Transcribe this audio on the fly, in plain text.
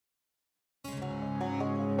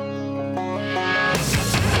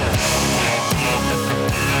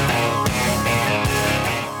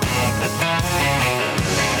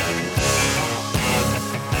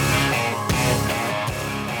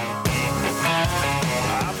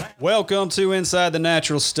Welcome to Inside the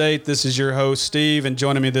Natural State. This is your host, Steve, and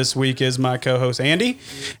joining me this week is my co-host, Andy.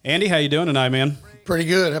 Andy, how you doing tonight, man? Pretty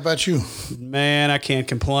good. How about you? Man, I can't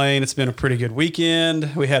complain. It's been a pretty good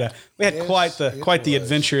weekend. We had quite the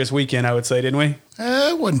adventurous weekend, I would say, didn't we?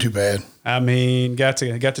 It wasn't too bad. I mean, got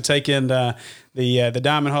to take in the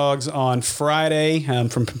Diamond Hogs on Friday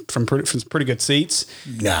from pretty good seats.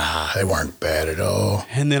 Nah, they weren't bad at all.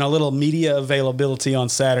 And then a little media availability on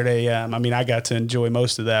Saturday. I mean, I got to enjoy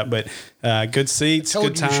most of that, but good seats,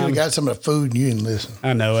 good time. You should have got some of the food and you didn't listen.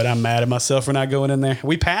 I know it. I'm mad at myself for not going in there.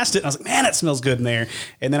 We passed it, and I was like, man, it smells good in there.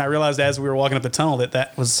 And then I realized as we were walking up the tunnel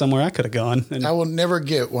that was somewhere I could have gone. And I will never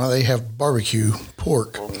get why they have barbecue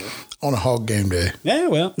pork on a hog game day. Yeah,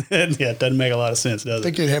 well, it doesn't make a lot of sense, does it? I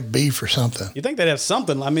think they'd have beef or something. You think they'd have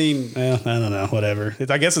something? I mean, I don't know, whatever.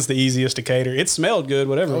 I guess it's the easiest to cater. It smelled good,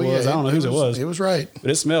 whatever it was. I don't know whose it was. It was right. But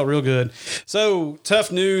it smelled real good. So,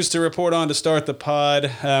 tough news to report on to start the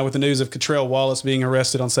pod with the news of Catrell Wallace being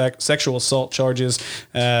arrested on sexual assault charges.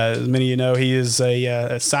 As many of you know, he is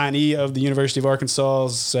a signee of the University of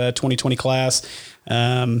Arkansas's 2020 class.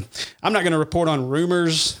 I'm not going to report on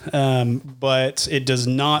rumors, but it does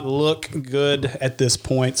not look good at this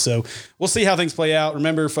point. So we'll see how things play out.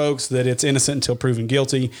 Remember, folks, that it's innocent until proven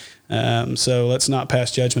guilty. So let's not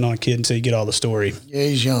pass judgment on a kid until you get all the story. Yeah,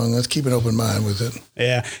 he's young. Let's keep an open mind with it.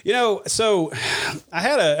 Yeah. So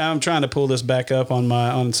I'm trying to pull this back up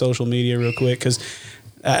on social media real quick because,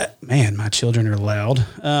 man, my children are loud.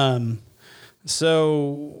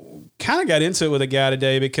 So kind of got into it with a guy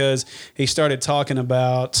today because he started talking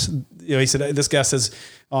about, he said, this guy says,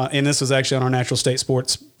 and this was actually on our Natural State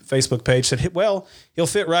Sports Facebook page, said, well, he'll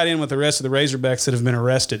fit right in with the rest of the Razorbacks that have been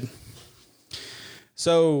arrested.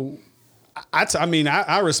 So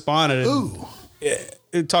I responded. Ooh.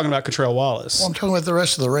 Talking about Catrell Wallace. Well, I'm talking about the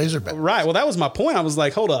rest of the Razorbacks. Right. Well, that was my point. I was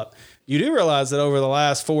like, hold up. You do realize that over the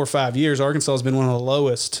last 4 or 5 years, Arkansas has been one of the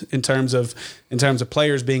lowest in terms of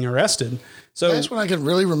players being arrested. So that's when I can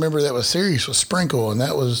really remember that was serious with Sprinkle, and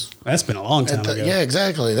that's been a long time ago. Yeah,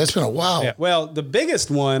 exactly. That's been a while. Yeah. Well, the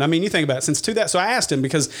biggest one, I mean, you think about it, since 2000. So I asked him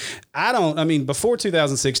because before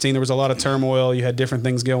 2016, there was a lot of turmoil. You had different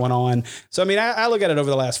things going on. So I mean, I look at it over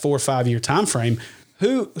the last 4 or 5 year time frame.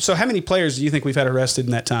 So how many players do you think we've had arrested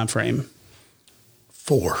in that time frame?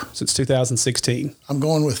 4. Since 2016. I'm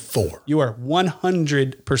going with 4. You are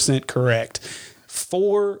 100% correct.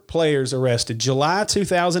 4 players arrested. July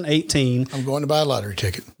 2018. I'm going to buy a lottery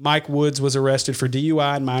ticket. Mike Woods was arrested for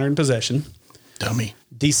DUI and minor in possession. Dummy.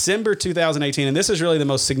 December 2018, and this is really the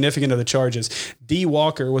most significant of the charges. D.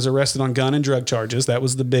 Walker was arrested on gun and drug charges. That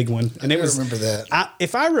was the big one. And I remember that.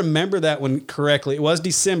 If I remember that one correctly, it was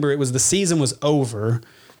December. It was the season was over,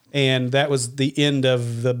 and that was the end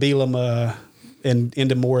of the Bielema and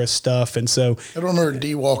into Morris stuff. And so I don't remember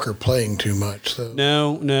D. Walker playing too much. So.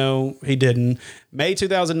 No, he didn't. May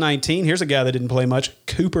 2019, here's a guy that didn't play much.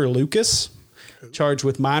 Cooper Lucas, charged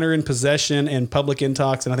with minor in possession and public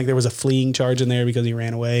intox. And I think there was a fleeing charge in there because he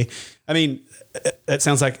ran away. I mean, that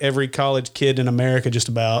sounds like every college kid in America just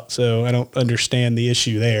about. So I don't understand the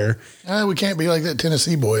issue there. We can't be like that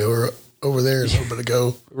Tennessee boy over there a little bit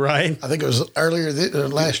ago. Right. I think it was earlier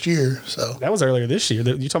last year. So that was earlier this year.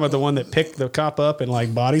 You talking about the one that picked the cop up and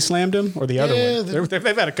like body slammed him, or the other one?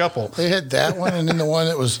 They've had a couple. They had that one, and then the one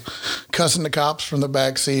that was cussing the cops from the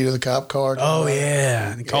back seat of the cop car. Oh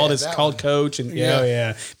yeah, and called coach, and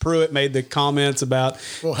yeah. Pruitt made the comments about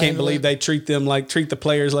can't believe they treat the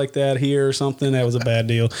players like that here or something. That was a bad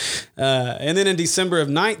deal. And then in December of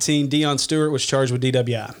 2019, Deion Stewart was charged with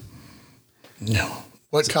DWI. No.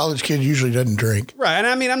 What college kid usually doesn't drink? Right. And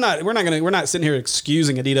I mean, we're not sitting here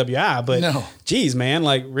excusing a DWI, but geez, man,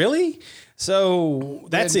 like really? So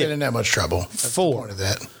that's it. Been in that much trouble. That's 4. The point of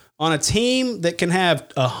that. On a team that can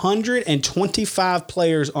have 125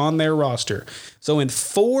 players on their roster. So in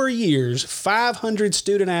 4 years, 500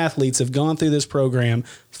 student athletes have gone through this program.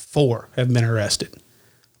 4 have been arrested.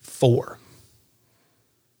 4.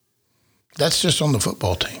 That's just on the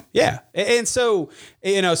football team. Yeah. And so,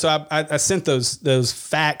 I sent those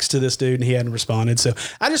facts to this dude and he hadn't responded. So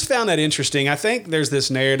I just found that interesting. I think there's this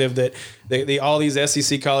narrative that all these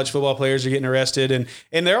SEC college football players are getting arrested.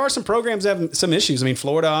 And there are some programs that have some issues. I mean,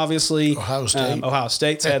 Florida, obviously. Ohio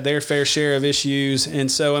State's had their fair share of issues. And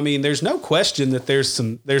so, I mean, there's no question that there's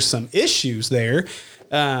some issues there.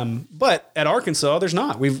 But at Arkansas, there's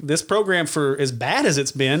not. This program, for as bad as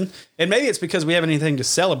it's been, and maybe it's because we haven't anything to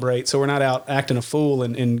celebrate, so we're not out acting a fool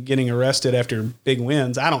and getting arrested after big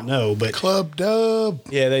wins. I don't know, but Club Dub.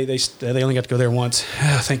 Yeah, they only got to go there once.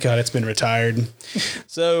 Thank God it's been retired.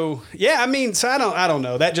 So yeah, I mean, so I don't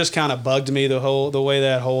know. That just kind of bugged me the way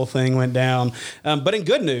that whole thing went down. But in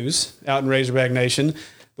good news, out in Razorback Nation.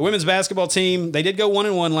 the women's basketball team, they did go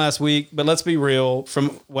 1-1 last week, but let's be real. From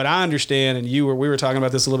what I understand, and we were talking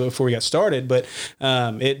about this a little bit before we got started, but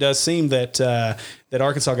it does seem that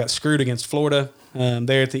Arkansas got screwed against Florida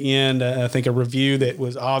there at the end. I think a review that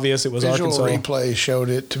was obvious. It was Visual Arkansas. replay showed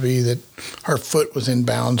it to be that her foot was in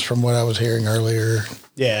bounds from what I was hearing earlier.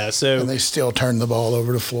 Yeah, so and they still turned the ball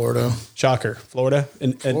over to Florida. Shocker, Florida.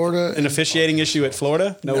 An officiating issue at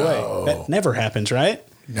Florida? No way. That never happens, right?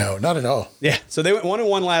 No, not at all. Yeah, so they went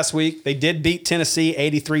 1-1 last week. They did beat Tennessee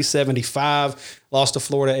 83-75, lost to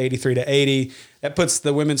Florida 83-80. That puts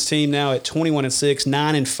the women's team now at 21-6,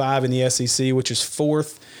 9-5 in the SEC, which is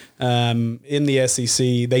fourth in the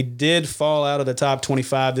SEC. They did fall out of the top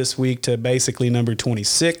 25 this week to basically number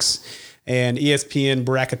 26. And ESPN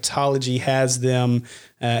Bracketology has them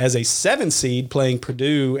as a 7 seed playing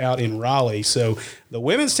Purdue out in Raleigh. So the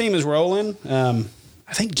women's team is rolling.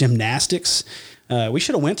 I think gymnastics. We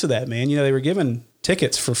should have went to that, man. You know, they were giving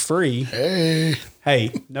tickets for free.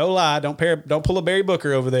 Hey, no lie. Don't pull a Barry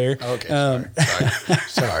Booker over there. Okay,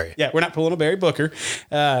 sorry. Yeah, we're not pulling a Barry Booker.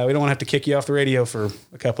 We don't want to have to kick you off the radio for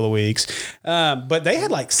a couple of weeks. But they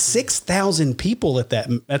had like 6,000 people at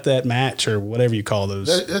that match or whatever you call those.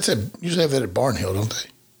 Usually have that at Barnhill, don't they?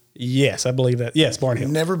 Yes, I believe that. Yes, Barnhill.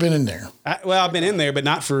 Never been in there. I've been in there, but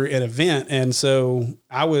not for an event. And so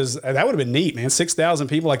that would have been neat, man. 6,000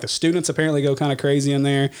 people. Like the students apparently go kind of crazy in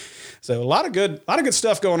there. So a lot of good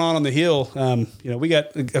stuff going on the Hill. We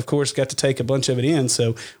of course got to take a bunch of it in.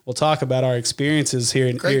 So we'll talk about our experiences here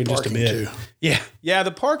in just a bit. Too. Yeah.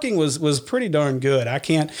 The parking was pretty darn good. I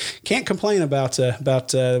can't complain about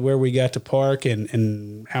where we got to park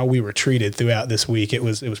and how we were treated throughout this week. It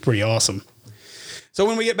was pretty awesome. So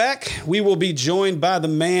when we get back, we will be joined by the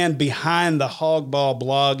man behind the Hogball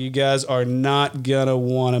blog. You guys are not going to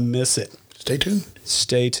want to miss it. Stay tuned.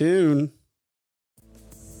 Stay tuned.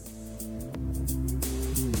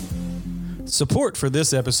 Support for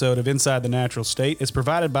this episode of Inside the Natural State is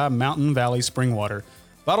provided by Mountain Valley Spring Water.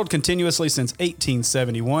 Bottled continuously since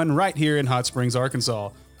 1871 right here in Hot Springs,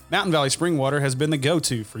 Arkansas. Mountain Valley Spring Water has been the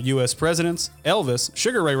go-to for U.S. presidents, Elvis,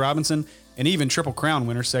 Sugar Ray Robinson, and even Triple Crown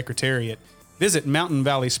winner Secretariat. Visit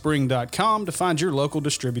mountainvalleyspring.com to find your local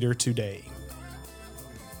distributor today.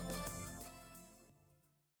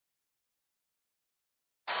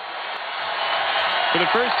 For the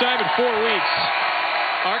first time in 4 weeks,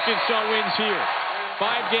 Arkansas wins here.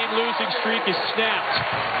 5-game losing streak is snapped.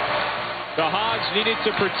 The Hogs needed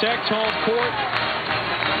to protect home court.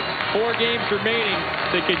 4 games remaining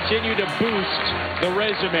to continue to boost the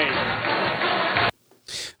resume.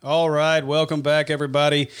 All right, welcome back,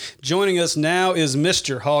 everybody. Joining us now is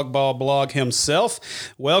Mr. Hogball Blog himself.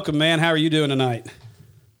 Welcome, man. How are you doing tonight?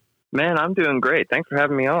 Man, I'm doing great. Thanks for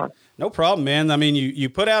having me on. No problem, man. I mean, you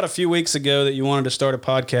put out a few weeks ago that you wanted to start a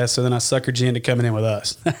podcast, so then I suckered you into coming in with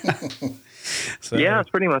us. So, yeah, that's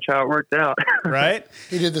pretty much how it worked out. Right?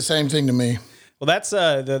 He did the same thing to me. Well, that's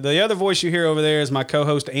the other voice you hear over there is my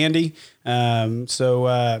co-host, Andy. Man,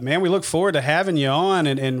 we look forward to having you on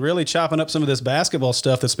and really chopping up some of this basketball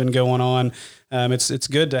stuff that's been going on. It's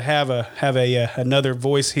good to have another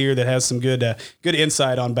voice here that has some good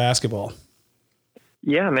insight on basketball.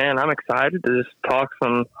 Yeah, man, I'm excited to just talk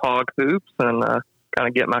some hog hoops and kind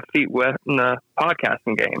of get my feet wet in the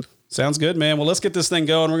podcasting game. Sounds good, man. Well, let's get this thing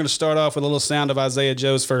going. We're going to start off with a little sound of Isaiah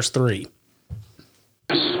Joe's first three.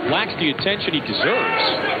 Lacks the attention he deserves.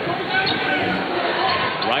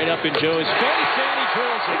 Right up in Joe's face, and he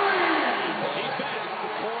drills it. He's back.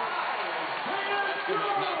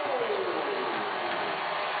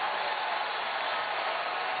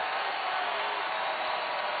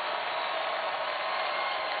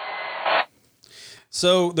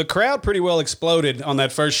 So the crowd pretty well exploded on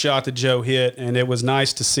that first shot that Joe hit, and it was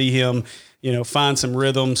nice to see him, find some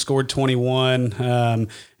rhythm, scored 21.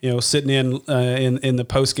 Sitting in the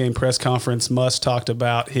post-game press conference, Muss talked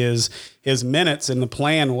about his minutes, and the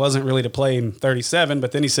plan wasn't really to play him 37,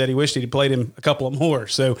 but then he said he wished he'd played him a couple of more.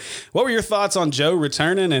 So what were your thoughts on Joe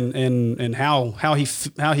returning and how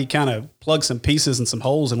he kind of plugged some pieces and some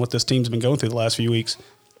holes in what this team's been going through the last few weeks?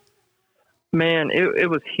 Man, it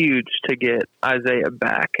was huge to get Isaiah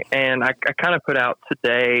back. And I kind of put out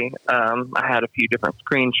today, I had a few different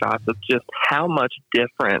screenshots of just how much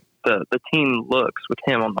different the team looks with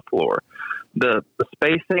him on the floor. The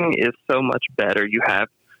spacing is so much better. You have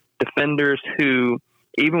defenders who,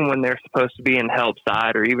 even when they're supposed to be in help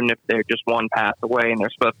side, or even if they're just one pass away and they're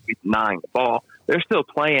supposed to be denying the ball, they're still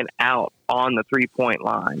playing out on the three-point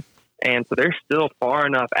line. And so they're still far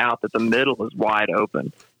enough out that the middle is wide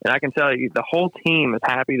open. And I can tell you, the whole team is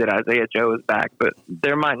happy that Isaiah Joe is back, but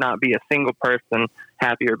there might not be a single person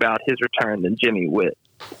happier about his return than Jimmy Witt.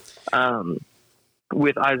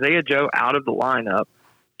 with Isaiah Joe out of the lineup,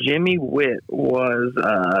 Jimmy Witt was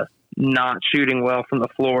not shooting well from the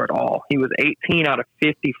floor at all. He was 18 out of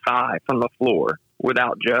 55 from the floor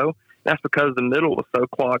without Joe. That's because the middle was so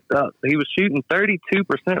clogged up. So he was shooting 32%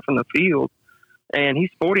 from the field, and he's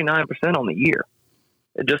 49% on the year.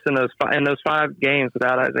 Just in those 5 games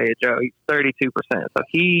without Isaiah Joe, he's 32%. So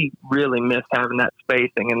he really missed having that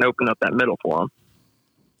spacing and opened up that middle for him.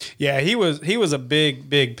 Yeah, he was a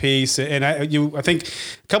big piece, and I think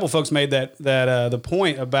a couple folks made that the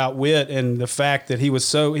point about Witt and the fact that he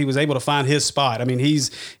was able to find his spot. I mean,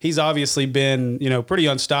 he's obviously been pretty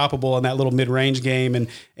unstoppable in that little mid range game, and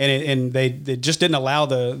they just didn't allow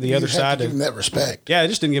the other side to give him that respect. Yeah, it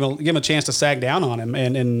just didn't give him a chance to sag down on him,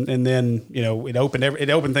 and then it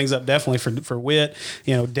opened things up definitely for Witt.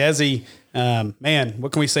 Desi, man,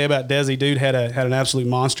 what can we say about Desi? Dude had an absolute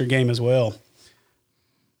monster game as well.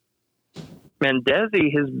 Man,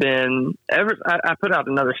 Desi has been I put out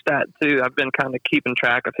another stat too. I've been kind of keeping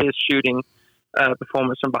track of his shooting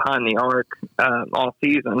performance from behind the arc all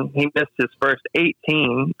season. He missed his first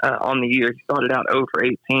 18 on the year. He started out 0 for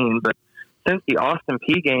 18, but since the Austin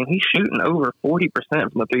Peay game, he's shooting over 40%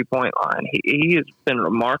 from the 3-point line. He has been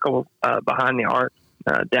remarkable behind the arc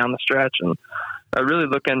down the stretch, and really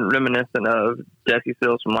looking reminiscent of Desi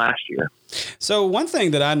Sills from last year. So one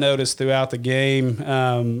thing that I noticed throughout the game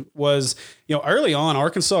was, early on,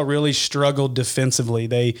 Arkansas really struggled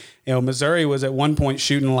defensively. Missouri was at one point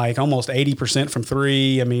shooting like almost 80% from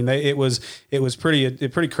 3. I mean, it was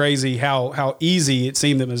pretty crazy how easy it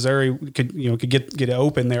seemed that Missouri could get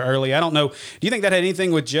open there early. I don't know. Do you think that had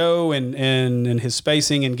anything with Joe and his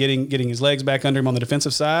spacing and getting his legs back under him on the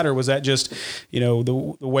defensive side, or was that just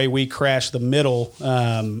the way we crashed the middle,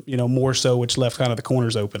 more so, which left kind of the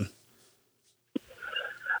corners open?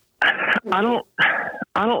 I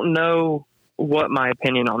don't know what my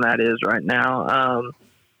opinion on that is right now.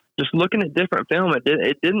 Just looking at different film,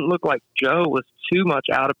 it didn't look like Joe was too much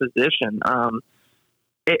out of position.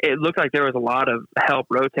 It looked like there was a lot of help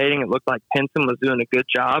rotating. It looked like Pinson was doing a good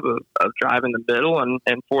job of driving the middle and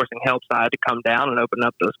forcing help side to come down and open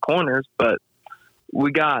up those corners. But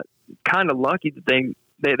we got kind of lucky that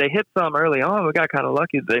they hit some early on. We got kind of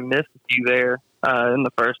lucky that they missed a few there in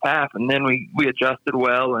the first half, and then we adjusted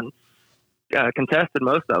well and contested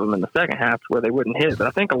most of them in the second half where they wouldn't hit. But I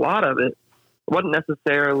think a lot of it wasn't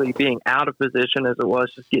necessarily being out of position as it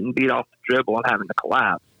was just getting beat off the dribble and having to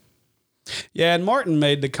collapse. Yeah, and Martin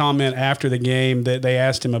made the comment after the game that they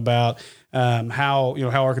asked him about how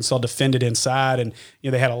Arkansas defended inside, and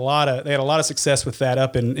they had a lot of success with that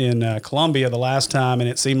up in Columbia the last time, and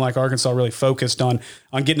it seemed like Arkansas really focused on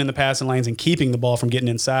getting in the passing lanes and keeping the ball from getting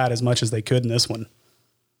inside as much as they could in this one.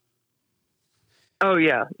 Oh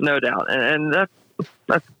yeah, no doubt, and that's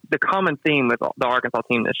the common theme with the Arkansas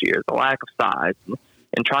team this year: the lack of size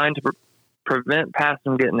and trying to prevent passes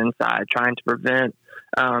from getting inside, trying to prevent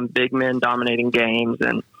big men dominating games.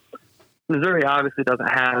 And Missouri obviously doesn't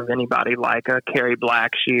have anybody like a Kerry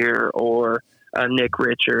Blackshear or a Nick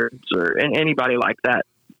Richards or anybody like that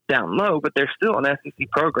down low, but they're still an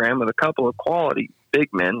SEC program with a couple of quality big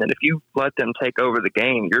men that if you let them take over the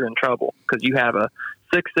game, you're in trouble, because you have a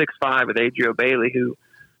 6'6" with Adrio Bailey who,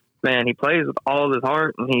 man, he plays with all of his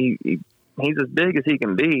heart, and he's as big as he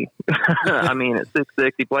can be. I mean, at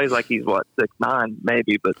 6'6", he plays like he's 6'9"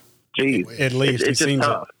 maybe, but geez, at least it's he seems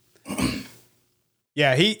tough.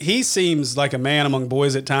 Yeah, he seems like a man among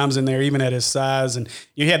boys at times in there, even at his size. And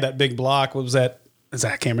you had that big block. What was that? I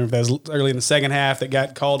can't remember if that was early in the second half that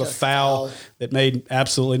got called a foul that made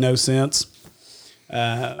absolutely no sense.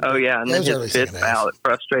 Oh yeah, and then his fifth foul, it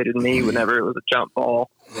frustrated me whenever it was a jump ball.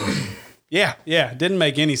 Yeah, it didn't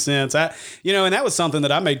make any sense. And that was something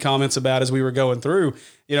that I made comments about as we were going through.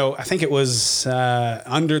 I think it was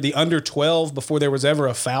under 12 before there was ever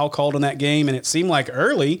a foul called in that game, and it seemed like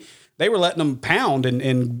early they were letting them pound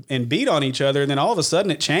and beat on each other, and then all of a sudden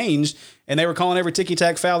it changed, and they were calling every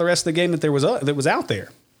ticky-tack foul the rest of the game that was out there.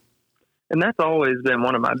 And that's always been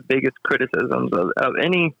one of my biggest criticisms of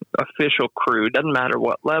any official crew. It doesn't matter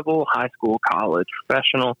what level, high school, college,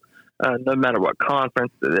 professional, no matter what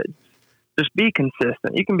conference. Just be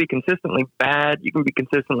consistent. You can be consistently bad. You can be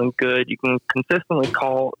consistently good. You can consistently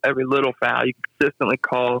call every little foul. You can consistently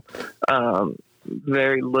call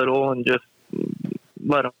very little and just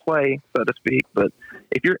let them play, so to speak. But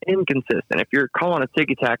if you're inconsistent, if you're calling a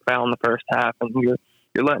ticky-tack foul in the first half and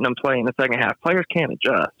you're letting them play in the second half, players can't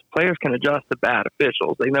adjust. Players can adjust to bad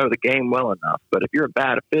officials. They know the game well enough. But if you're a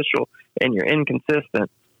bad official and you're inconsistent,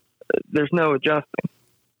 there's no adjusting.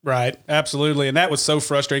 Right. Absolutely. And that was so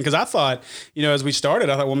frustrating because I thought, as we started,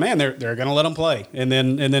 I thought, well, man, they're going to let them play. And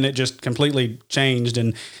then it just completely changed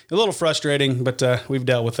and a little frustrating, but we've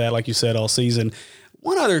dealt with that, like you said, all season.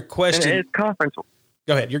 One other question. And it's conference.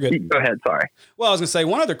 Go ahead. You're good. Go ahead. Sorry. Well, I was going to say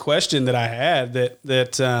one other question that I had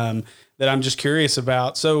that I'm just curious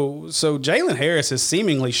about. So Jalen Harris has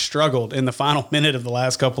seemingly struggled in the final minute of the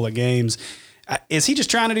last couple of games. Is he just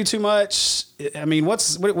trying to do too much? I mean,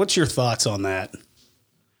 what's your thoughts on that?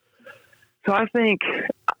 So I think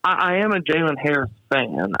I am a Jalen Harris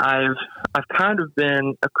fan. I've kind of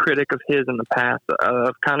been a critic of his in the past,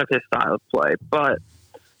 of kind of his style of play. But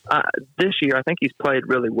this year, I think he's played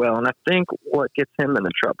really well. And I think what gets him into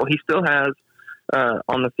trouble, he still has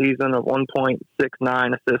on the season a 1.69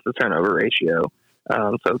 assist to turnover ratio.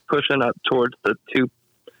 So pushing up towards the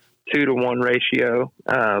 2-to-1 ratio.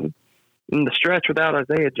 In the stretch without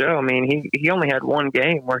Isaiah Joe, I mean, he only had one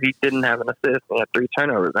game where he didn't have an assist and had 3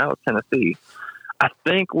 turnovers. That was Tennessee. I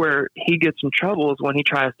think where he gets in trouble is when he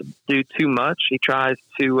tries to do too much. He tries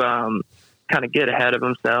to kind of get ahead of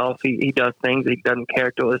himself. He does things he doesn't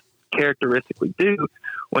characteristically do.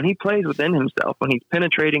 When he plays within himself, when he's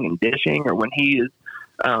penetrating and dishing, or when he is,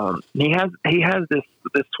 he has this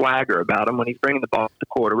swagger about him when he's bringing the ball to the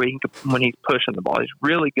court, or when he's pushing the ball. He's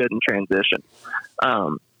really good in transition.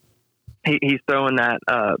 He's throwing that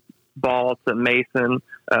ball to Mason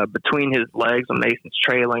between his legs when Mason's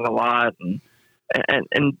trailing a lot, and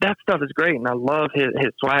that stuff is great. And I love his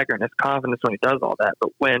swagger and his confidence when he does all that.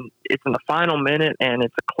 But when it's in the final minute and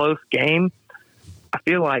it's a close game, I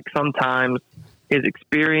feel like sometimes his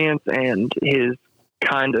experience and his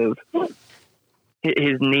kind of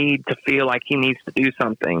his need to feel like he needs to do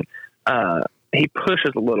something, he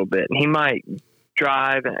pushes a little bit, and he might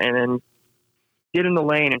drive and then get in the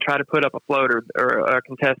lane and try to put up a floater or a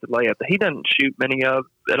contested layup that he doesn't shoot many of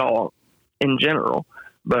at all in general.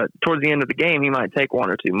 But towards the end of the game, he might take 1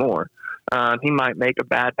 or 2 more. He might make a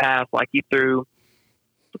bad pass like he threw,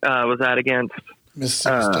 was that against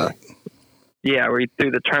Mississippi State? Yeah, where he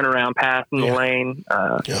threw the turnaround pass in the lane.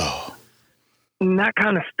 And that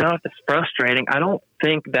kind of stuff is frustrating. I don't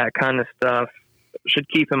think that kind of stuff should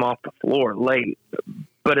keep him off the floor late,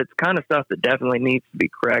 but it's kind of stuff that definitely needs to be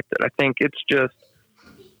corrected. I think it's just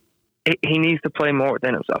he needs to play more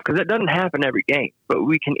within himself, because it doesn't happen every game. But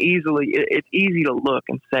it's easy to look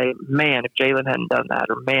and say, man, if Jalen hadn't done that,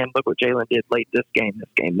 or man, look what Jalen did late this game.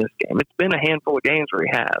 It's been a handful of games where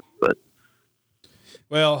he has, but.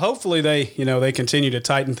 Well, hopefully they continue to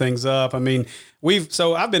tighten things up. I mean,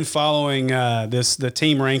 I've been following the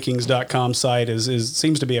teamrankings.com site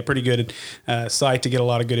seems to be a pretty good site to get a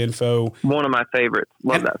lot of good info. One of my favorites.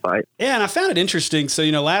 Love that site. Yeah, and I found it interesting. So,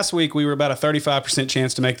 last week we were about a 35%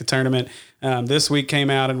 chance to make the tournament. This week came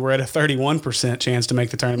out and we're at a 31% chance to make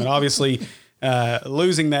the tournament. Obviously,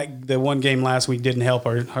 losing the one game last week didn't help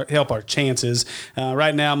our chances.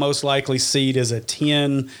 Right now, most likely seed is a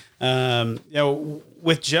 10.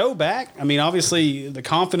 With Joe back, I mean, obviously the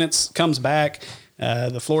confidence comes back.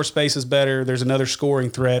 The floor space is better. There's another scoring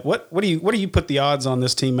threat. What do you put the odds on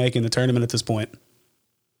this team making the tournament at this point?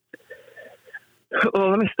 Well,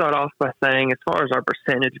 let me start off by saying, as far as our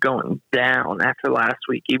percentage going down after last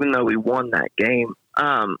week, even though we won that game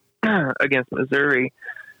against Missouri,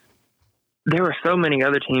 there were so many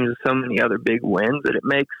other teams with so many other big wins that it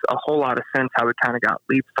makes a whole lot of sense how we kind of got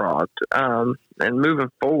leapfrogged. And moving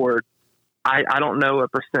forward, I don't know a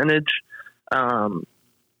percentage,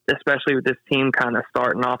 especially with this team kind of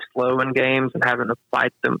starting off slow in games and having to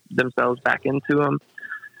fight themselves back into them.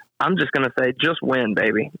 I'm just going to say, just win,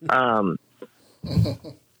 baby.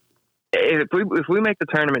 If we make the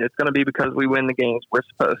tournament, it's going to be because we win the games we're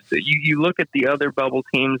supposed to. You look at the other bubble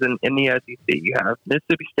teams in the SEC. You have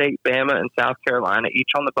Mississippi State, Bama, and South Carolina, each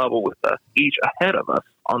on the bubble with us, each ahead of us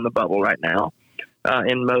on the bubble right now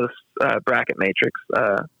in most bracket matrix.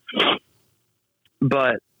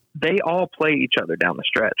 But they all play each other down the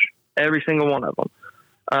stretch, every single one of them.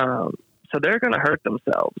 So they're going to hurt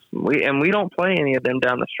themselves. We don't play any of them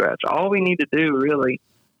down the stretch. All we need to do really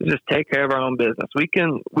is just take care of our own business. We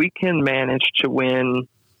can manage to win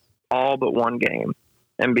all but one game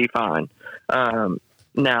and be fine.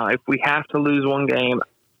 Now, if we have to lose one game,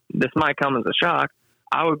 this might come as a shock.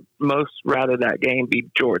 I would most rather that game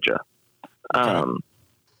be Georgia.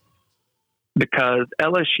 Because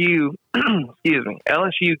LSU,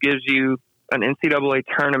 LSU gives you an NCAA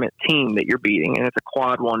tournament team that you're beating, and it's a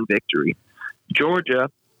quad one victory. Georgia,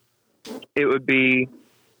 it would be,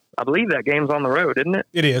 I believe that game's on the road, isn't it?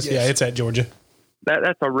 It is. Yes. Yeah, it's at Georgia.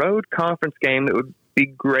 That's a road conference game that would be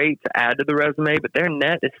great to add to the resume, but their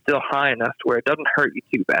net is still high enough to where it doesn't hurt you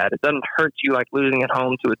too bad. It doesn't hurt you like losing at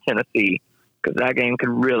home to a Tennessee. because that game could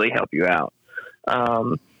really help you out.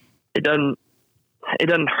 It doesn't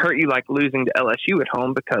hurt you like losing to LSU at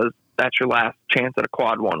home, because that's your last chance at a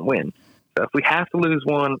quad one win. So if we have to lose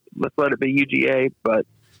one, let's let it be UGA, but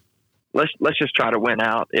let's just try to win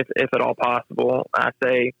out if at all possible. I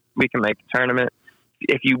say we can make the tournament.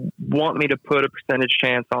 If you want me to put a percentage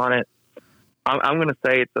chance on it, I'm going to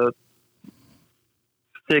say it's a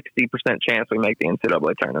 60% chance we make the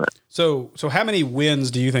NCAA tournament. So how many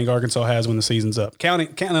wins do you think Arkansas has when the season's up?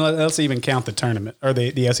 Let's even count the tournament, or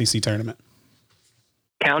the SEC tournament.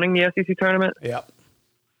 Counting the SEC tournament? Yeah.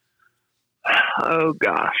 Oh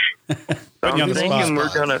gosh. So I'm thinking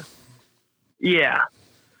we're gonna. Yeah.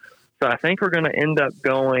 So I think we're gonna end up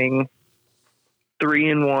going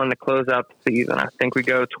 3-1 to close out the season. I think we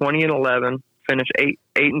go 20-11, finish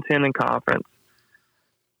 8-10 in conference.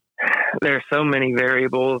 There are so many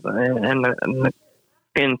variables and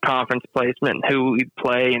in conference placement and who we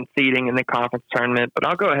play and seeding in the conference tournament, but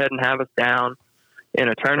I'll go ahead and have us down in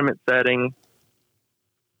a tournament setting.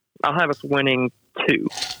 I'll have us winning 2,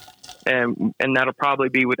 and that'll probably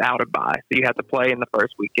be without a bye. So you have to play in the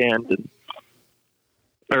first weekend,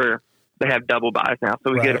 or they have double buys now,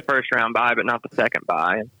 so we get a first round bye, but not the second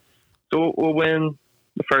bye. And so we'll win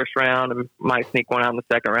the first round and might sneak one out in the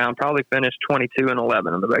second round. Probably finish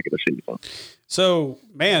 22-11 in the regular season. So,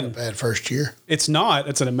 man, not a bad first year. It's not.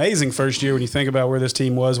 It's an amazing first year when you think about where this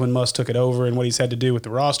team was when Muss took it over and what he's had to do with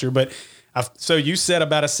the roster. But so you said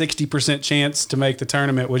about a 60% chance to make the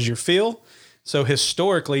tournament was your feel. So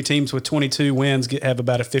historically, teams with 22 wins have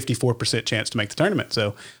about a 54% chance to make the tournament.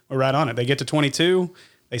 So we're right on it. They get to 22.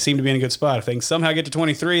 They seem to be in a good spot. If they can somehow get to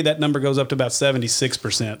 23, that number goes up to about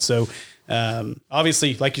 76%. So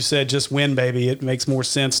obviously, like you said, just win, baby. It makes more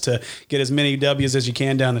sense to get as many W's as you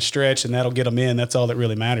can down the stretch, and that'll get them in. That's all that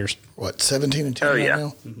really matters. What, 17-10 right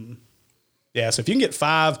now? Mm-hmm. Yeah, so if you can get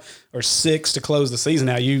 5 or 6 to close the season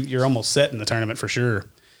out, you're almost set in the tournament for sure.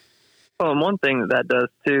 Well, and one thing that does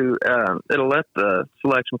too, it'll let the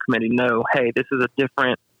selection committee know, hey, this is a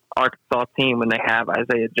different Arkansas team when they have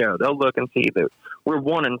Isaiah Joe. They'll look and see that we're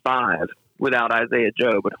 1-5 without Isaiah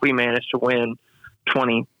Joe, but if we manage to win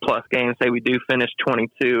 20 plus games, say we do finish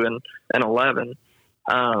 22-11,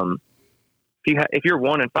 if you're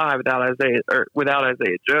 1-5 without Isaiah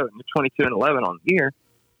Joe, and you're 22-11 on the year,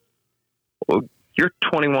 well, you're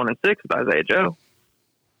 21-6 with Isaiah Joe.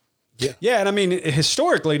 Yeah, and I mean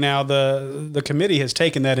historically now the committee has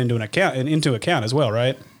taken that into account as well,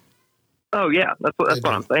 right? Oh yeah, that's what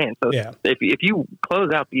I'm saying. So yeah, if you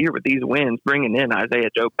close out the year with these wins, bringing in Isaiah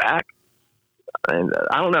Joe back, and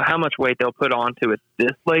I don't know how much weight they'll put onto it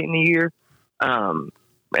this late in the year, and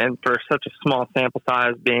for such a small sample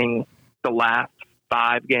size, being the last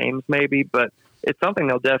 5 games maybe, but it's something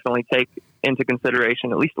they'll definitely take into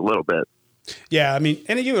consideration at least a little bit. Yeah, I mean,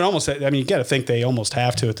 and you would almost, I mean, you got to think they almost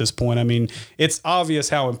have to at this point. I mean, it's obvious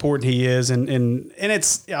how important he is, and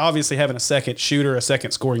it's obviously having a second shooter, a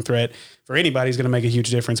second scoring threat for anybody is going to make a huge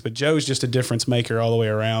difference. But Joe's just a difference maker all the way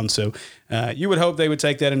around. So you would hope they would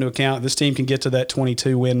take that into account. This team can get to that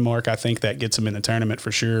 22 win mark. I think that gets them in the tournament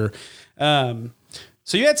for sure.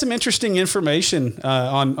 So you had some interesting information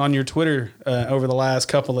on your Twitter over the last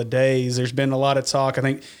couple of days. There's been a lot of talk. I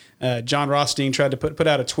think John Rothstein tried to put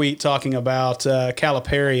out a tweet talking about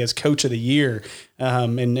Calipari as Coach of the Year,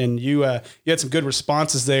 and you had some good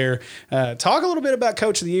responses there. Talk a little bit about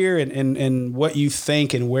Coach of the Year and what you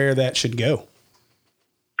think and where that should go.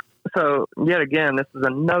 So yet again, this is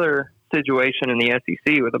another situation in the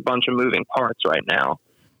SEC with a bunch of moving parts right now.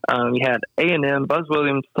 You had A&M, Buzz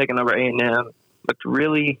Williams taking over A&M, looked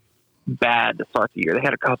really bad to start the year. They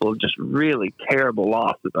had a couple of just really terrible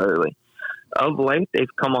losses early. Of late,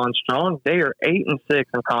 they've come on strong. They are 8-6 in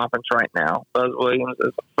conference right now. Buzz Williams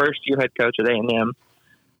is the first-year head coach at A&M,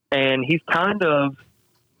 and he's kind of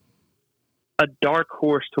a dark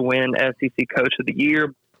horse to win SEC Coach of the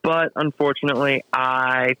Year. But unfortunately,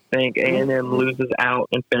 I think A&M loses out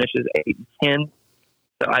and finishes 8-10.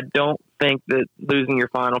 So I don't think that losing your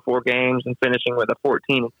final 4 games and finishing with a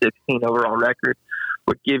 14-16 overall record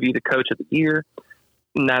would give you the Coach of the Year,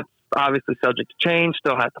 and that's obviously subject to change,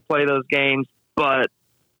 still has to play those games, but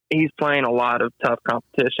he's playing a lot of tough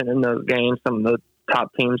competition in those games, some of the top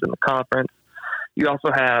teams in the conference. You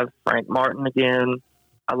also have Frank Martin again.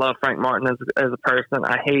 I love Frank Martin as a person.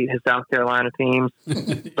 I hate his South Carolina teams.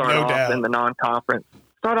 Start off in the non-conference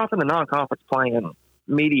playing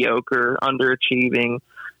mediocre, underachieving,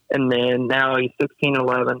 and then now he's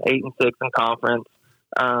 16-11, 8-6 in conference,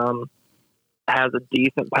 has a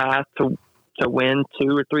decent path to win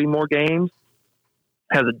 2 or 3 more games,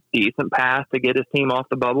 has a decent path to get his team off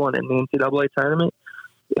the bubble and in the NCAA tournament.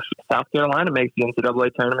 If South Carolina makes the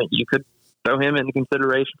NCAA tournament, you could throw him into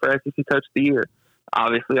consideration for SEC Coach of the Year.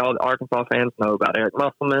 Obviously, all the Arkansas fans know about Eric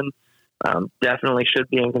Musselman. Definitely should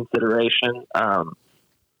be in consideration.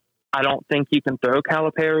 I don't think you can throw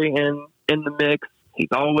Calipari in the mix.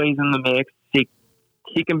 He's always in the mix.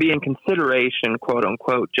 He can be in consideration, quote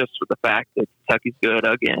unquote, just with the fact that Kentucky's good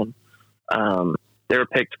again. They were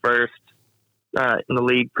picked first in the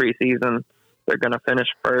league preseason. They're going to finish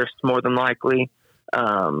first more than likely. They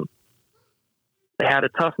had a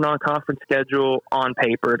tough non-conference schedule on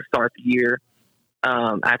paper to start the year.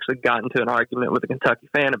 Actually got into an argument with a Kentucky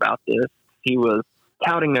fan about this. He was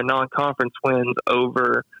touting their non-conference wins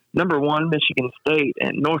over number 1 Michigan State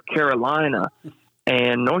and North Carolina.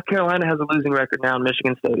 And North Carolina has a losing record now, and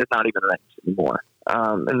Michigan State is not even ranked anymore.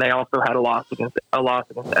 And they also had a loss against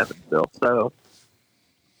Evansville. So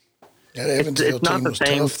that Evansville it's not team the was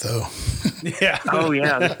same. tough, though. Yeah. Oh,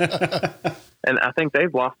 yeah. And I think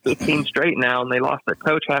they've lost 15 straight now, and they lost their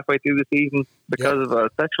coach halfway through the season because of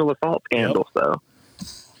a sexual assault scandal. So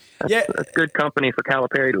that's good company for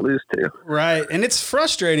Calipari to lose to. Right. And it's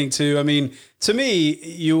frustrating, too. I mean, to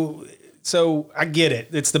me, so I get it.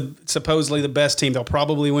 It's supposedly the best team. They'll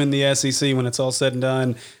probably win the SEC when it's all said and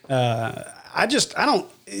done. The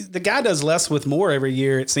guy does less with more every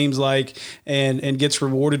year, it seems like, and gets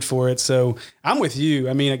rewarded for it. So I'm with you.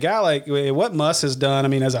 I mean, a guy like what Muss has done, I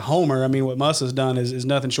mean, as a homer, I mean, what Muss has done is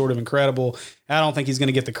nothing short of incredible. I don't think he's going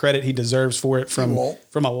to get the credit he deserves for it from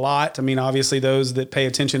a lot. I mean, obviously those that pay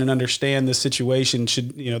attention and understand this situation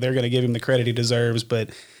should, they're going to give him the credit he deserves.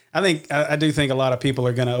 But I do think a lot of people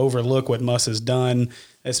are going to overlook what Muss has done,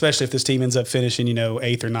 especially if this team ends up finishing,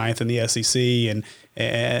 8th or 9th in the SEC.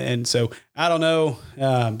 And so I don't know.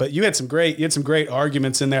 But you had some great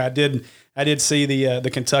arguments in there. I did see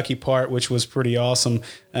the Kentucky part, which was pretty awesome.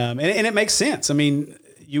 And it makes sense. I mean,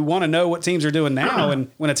 you want to know what teams are doing now.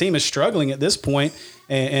 And when a team is struggling at this point,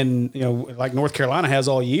 and like North Carolina has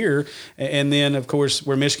all year, and then of course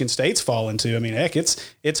where Michigan State's fallen to. I mean, heck,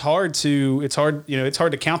 it's hard to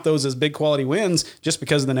count those as big quality wins just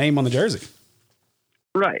because of the name on the jersey.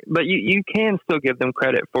 Right, but you can still give them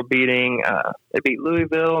credit for beating. They beat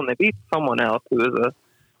Louisville and they beat someone else who was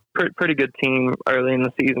a pretty good team early in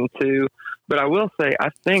the season too. But I will say, I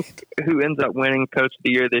think who ends up winning Coach of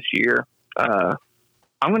the Year this year, I'm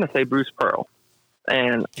going to say Bruce Pearl.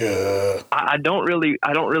 And I don't really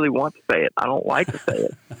want to say it. I don't like to say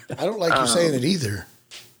it. I don't like you saying it either.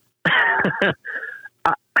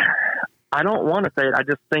 I don't want to say it. I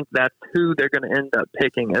just think that's who they're going to end up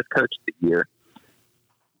picking as Coach of the Year.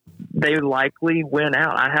 They likely win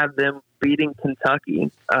out. I have them beating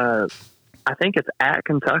Kentucky. I think it's at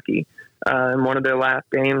Kentucky in one of their last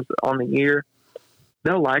games on the year.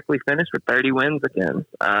 They'll likely finish with 30 wins again.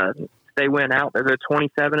 They win out. They're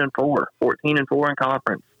 27-4, 14-4 in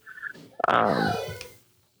conference. I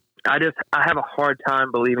have a hard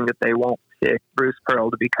time believing that they won't pick Bruce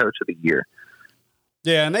Pearl to be Coach of the Year.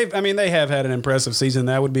 Yeah, and they have had an impressive season.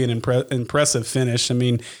 That would be an impressive finish. I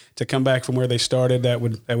mean, to come back from where they started, that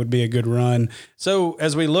would be a good run. So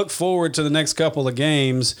as we look forward to the next couple of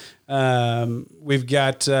games, we've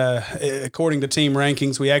got, according to team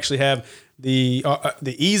rankings, we actually have the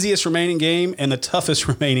easiest remaining game and the toughest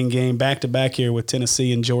remaining game back to back here with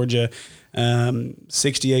Tennessee and Georgia.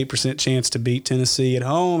 68% chance to beat Tennessee at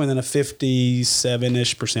home, and then a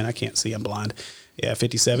 57-ish%. I can't see. I'm blind. Yeah,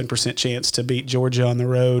 57% chance to beat Georgia on the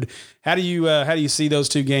road. How do you see those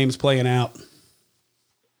two games playing out?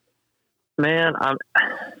 Man, I'm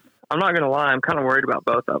not going to lie. I'm kind of worried about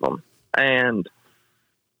both of them, and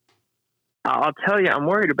I'll tell you, I'm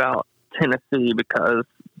worried about Tennessee because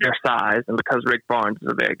their size and because Rick Barnes is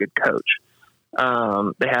a very good coach.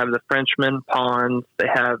 They have the Frenchman Pons. They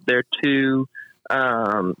have their two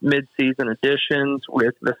mid-season additions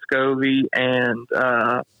with Vescovi and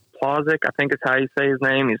Plosic, I think is how you say his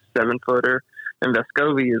name. He's a 7-footer. And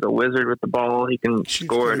Vescovi is a wizard with the ball. He can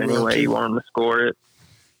score it any way you want him to score it.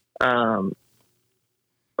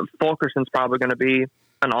 Fulkerson's probably going to be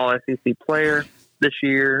an all-SEC player this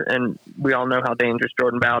year, and we all know how dangerous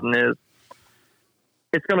Jordan Bowden is.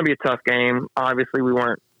 It's going to be a tough game. Obviously, we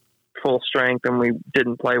weren't full strength, and we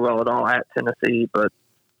didn't play well at all at Tennessee, but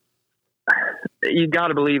you got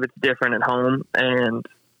to believe it's different at home, and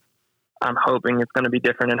I'm hoping it's going to be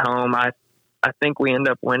different at home. I think we end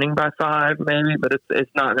up winning by 5 maybe, but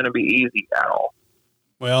it's not going to be easy at all.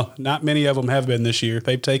 Well, not many of them have been this year.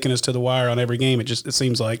 They've taken us to the wire on every game. It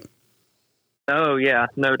seems like. Oh yeah,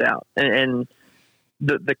 no doubt. And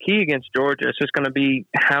the key against Georgia is just going to be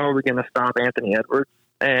how are we going to stop Anthony Edwards?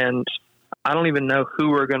 And I don't even know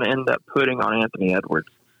who we're going to end up putting on Anthony Edwards.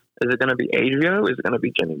 Is it going to be Adrio? Is it going to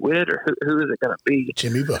be Jimmy Witt? Or who is it going to be?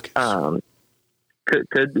 Jimmy Buckets.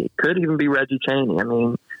 could even be Reggie Chaney. I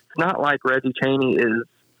mean, it's not like Reggie Chaney is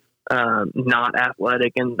not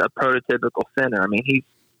athletic and a prototypical center. I mean, he's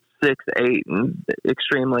 6'8" and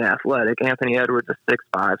extremely athletic. Anthony Edwards is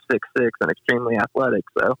 6'5", 6'6", and extremely athletic.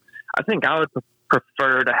 So I think I would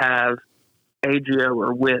prefer to have Adrio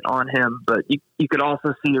or Witt on him, but you could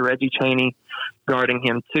also see Reggie Chaney guarding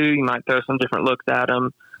him too. You might throw some different looks at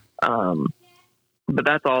him. But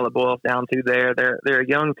that's all it boils down to there. They're a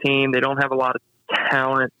young team. They don't have a lot of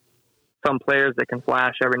talent. Some players that can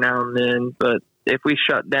flash every now and then, but if we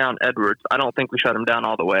shut down Edwards, I don't think we shut him down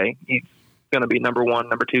all the way. He's going to be number 1,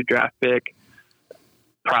 number 2 draft pick.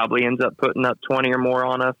 Probably ends up putting up 20 or more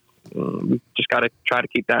on us. We just got to try to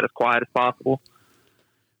keep that as quiet as possible.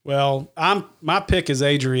 Well, my pick is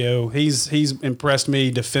Adrio. He's impressed me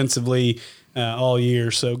defensively all year.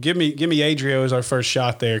 So give me Adrio as our first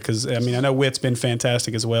shot there, because I mean I know Witt's been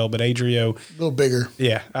fantastic as well, but Adrio a little bigger.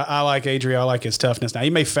 Yeah, I like Adrio. I like his toughness. Now he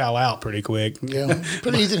may foul out pretty quick. Yeah,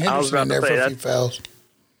 put Ethan Henderson in there for a few fouls.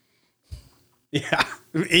 Yeah,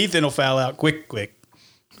 Ethan will foul out quick.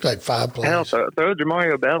 Like 5 plays. Hell, throw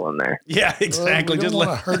Jamario Bell in there. Yeah, exactly. Well, we don't want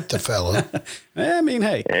to hurt the fella. I mean,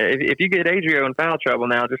 hey, if you get Adrio in foul trouble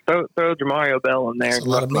now, just throw Jamario Bell in there. That's a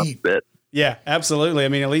lot of meat. Yeah, absolutely. I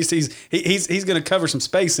mean, at least he's going to cover some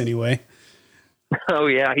space anyway. Oh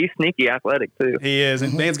yeah, he's sneaky athletic too. He is,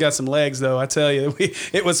 and man's got some legs though. I tell you,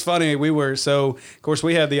 it was funny. Of course,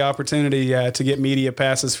 we had the opportunity to get media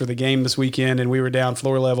passes for the game this weekend, and we were down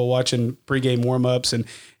floor level watching pregame warm-ups, and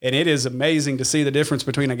it is amazing to see the difference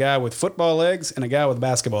between a guy with football legs and a guy with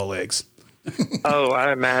basketball legs. Oh,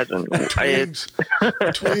 I imagine. Twigs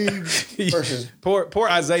versus poor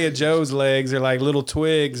Isaiah Joe's legs are like little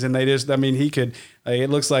twigs, and he could. It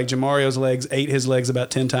looks like Jamario's legs ate his legs about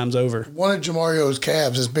 10 times over. One of Jamario's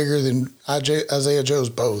calves is bigger than Isaiah Joe's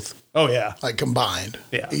both. Oh yeah, like combined.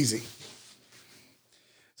 Yeah, easy.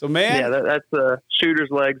 So man, yeah, that's the shooter's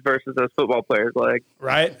legs versus those football players' legs.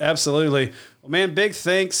 Right, absolutely. Well, man, big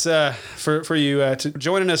thanks for you to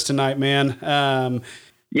joining us tonight, man.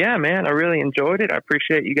 Yeah, man, I really enjoyed it. I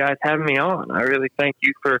appreciate you guys having me on. I really thank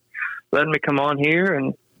you for letting me come on here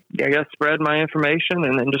and I guess spread my information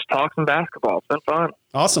and then just talk some basketball. It's been fun.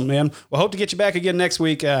 Awesome, man. Well, hope to get you back again next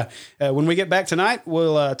week. When we get back tonight,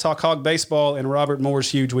 we'll talk Hog baseball and Robert Moore's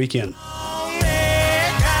huge weekend.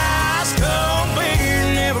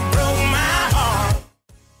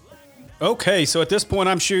 Okay, so at this point,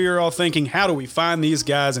 I'm sure you're all thinking, how do we find these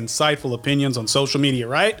guys' insightful opinions on social media,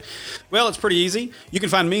 right? Well, it's pretty easy. You can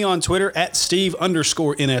find me on Twitter at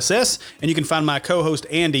Steve_NSS, and you can find my co-host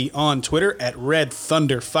Andy on Twitter at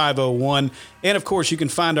RedThunder501. And of course, you can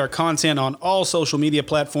find our content on all social media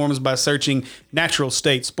platforms by searching Natural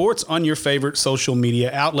State Sports on your favorite social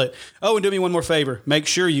media outlet. Oh, and do me one more favor. Make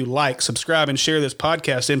sure you like, subscribe, and share this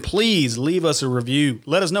podcast, and please leave us a review.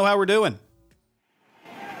 Let us know how we're doing.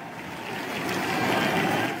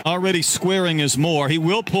 Already squaring is Moore. He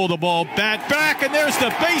will pull the ball back, and there's the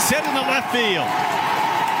base hit in the left field.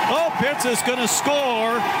 Oh, Pitts going to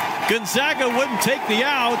score. Gonzaga wouldn't take the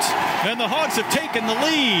out, and the Hogs have taken the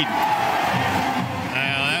lead.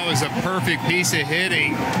 That was a perfect piece of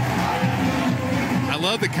hitting. I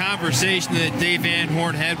love the conversation that Dave Van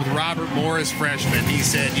Horn had with Robert Morris, freshman. He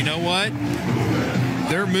said, you know what?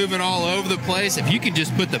 They're moving all over the place. If you can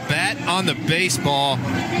just put the bat on the baseball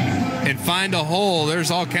and find a hole, there's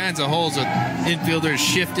all kinds of holes with infielders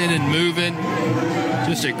shifting and moving.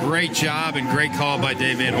 Just a great job and great call by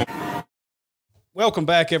Dave Van Horn. Welcome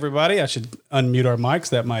back, everybody. I should unmute our mics.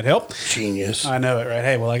 That might help. Genius. I know it, right?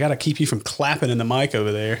 Hey, well, I got to keep you from clapping in the mic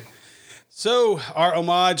over there. So our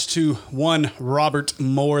homage to one Robert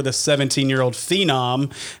Moore, the 17-year-old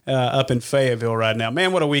phenom up in Fayetteville right now.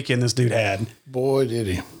 Man, what a weekend this dude had. Boy, did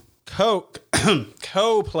he.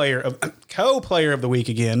 Co-player of the week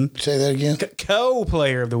again. Say that again.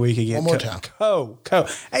 Co-player of the week again. One more time. Co.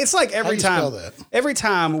 Hey, it's like every time. Spell that? Every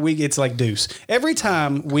time it's like Deuce. Every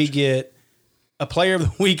time we get a player of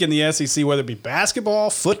the week in the SEC, whether it be basketball,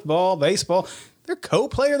 football, baseball, they're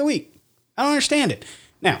co-player of the week. I don't understand it.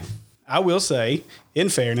 Now, I will say, in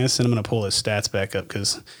fairness, and I'm going to pull his stats back up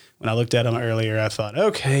because when I looked at him earlier, I thought,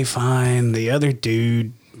 okay, fine, the other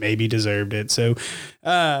dude maybe deserved it. So,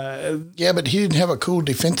 yeah, but he didn't have a cool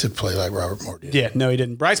defensive play like Robert Moore did. Yeah, no, he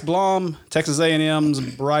didn't. Bryce Blom, Texas A&M's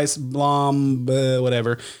Bryce Blom,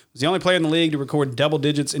 whatever, was the only player in the league to record double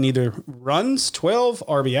digits in either runs, 12,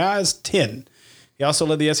 RBIs, 10. He also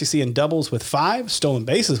led the SEC in doubles with 5, stolen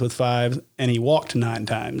bases with 5, and he walked 9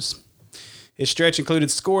 times. His stretch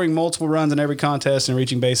included scoring multiple runs in every contest and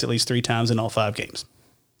reaching base at least 3 times in all 5 games.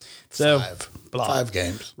 So, 5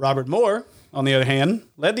 games. Robert Moore, on the other hand,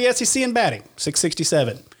 led the SEC in batting,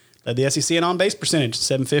 667. Led the SEC in on-base percentage,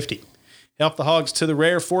 750. Helped the Hogs to the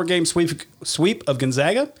rare 4-game sweep of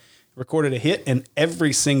Gonzaga. Recorded a hit in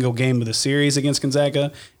every single game of the series against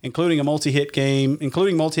Gonzaga, including multi-hit games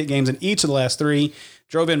in each of the last 3.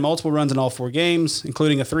 Drove in multiple runs in all 4 games,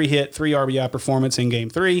 including a 3-hit, 3 RBI performance in Game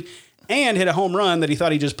 3, and hit a home run that he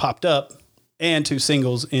thought he just popped up, and 2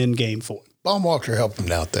 singles in Game 4. Baumwalker helped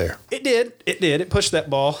him out there. It did. It pushed that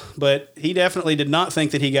ball, but he definitely did not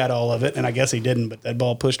think that he got all of it, and I guess he didn't, but that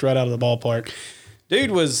ball pushed right out of the ballpark.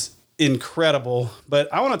 Dude was incredible,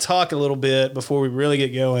 but I want to talk a little bit before we really get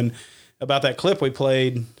going about that clip we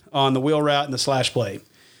played on the wheel route and the slash play.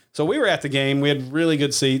 So we were at the game. We had really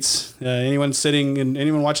good seats. Anyone sitting and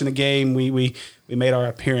anyone watching the game, we made our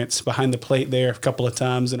appearance behind the plate there a couple of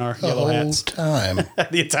times in our yellow hats. Time.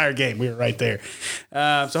 The entire game, we were right there.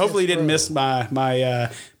 So hopefully you didn't miss my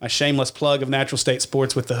shameless plug of Natural State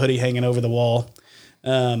Sports with the hoodie hanging over the wall.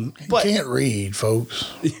 But can't read,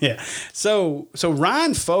 folks. Yeah. So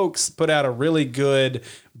Ryan Folks put out a really good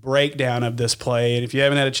breakdown of this play, and if you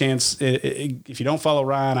haven't had a chance, if you don't follow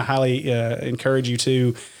Ryan, I highly encourage you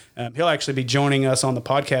to. He'll actually be joining us on the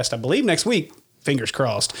podcast, I believe, next week. Fingers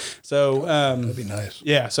crossed. So that'd be nice.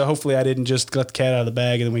 Yeah. So hopefully I didn't just let the cat out of the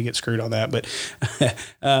bag and then we get screwed on that. But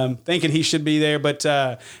thinking he should be there. But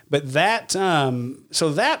that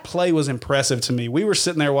so that play was impressive to me. We were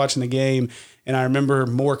sitting there watching the game, and I remember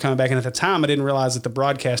Moore coming back. And at the time, I didn't realize that the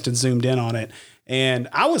broadcast had zoomed in on it. And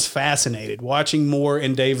I was fascinated watching Moore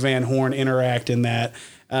and Dave Van Horn interact in that.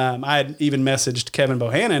 I had even messaged Kevin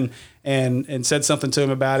Bohannon and said something to him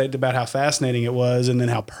about it, about how fascinating it was, and then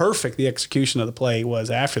how perfect the execution of the play was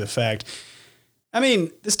after the fact. I mean,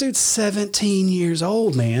 this dude's 17 years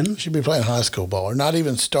old, man. Should be playing high school ball, or not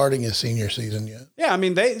even starting his senior season yet. Yeah, I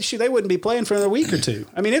mean, they wouldn't be playing for another week or two.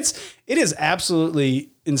 I mean, it is absolutely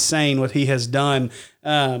insane what he has done.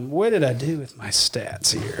 What did I do with my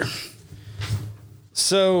stats here?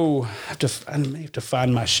 So I may have to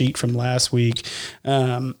find my sheet from last week.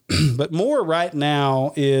 But Moore right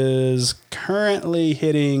now is currently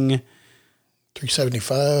hitting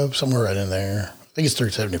 375, somewhere right in there. I think it's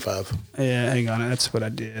 375. Yeah, hang on. That's what I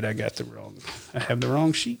did. I have the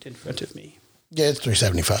wrong sheet in front of me. Yeah, it's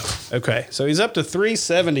 375. Okay, so he's up to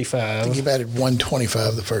 375. I think he batted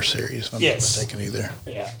 125 the first series. I'm not mistaken either.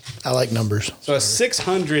 Yeah. I like numbers. So a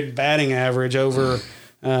 600 batting average over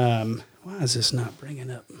why is this not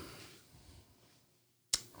bringing up?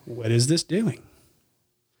 What is this doing?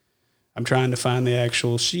 I'm trying to find the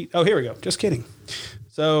actual sheet. Oh, here we go. Just kidding.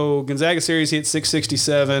 So Gonzaga series, he hit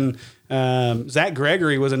 667. Zach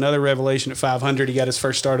Gregory was another revelation at 500. He got his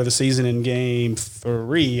first start of the season in Game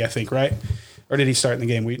 3, I think, right? Or did he start in the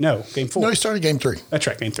game? Game 4. No, he started Game 3. That's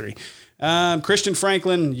right, Game 3. Christian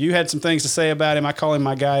Franklin, you had some things to say about him. I call him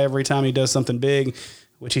my guy every time he does something big,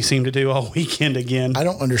 which he seemed to do all weekend again. I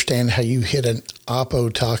don't understand how you hit an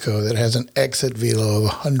Oppo taco that has an exit velo of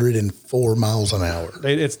 104 miles an hour.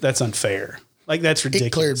 That's unfair. Like, that's ridiculous.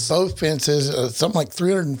 It cleared both fences, something like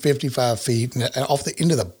 355 feet, and off the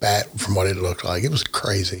end of the bat from what it looked like. It was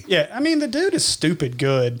crazy. Yeah, I mean, the dude is stupid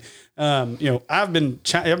good. I've been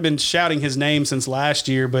shouting his name since last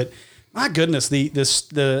year, but my goodness,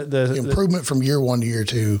 the improvement from year 1 to year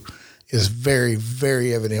 2 is very,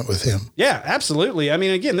 very evident with him. Yeah, absolutely. I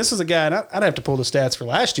mean, again, this is a guy, and I'd have to pull the stats for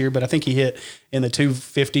last year, but I think he hit in the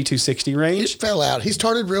 250, 260 range. It fell out. He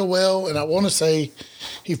started real well, and I want to say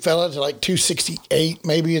he fell out to like 268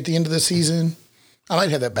 maybe at the end of the season. I might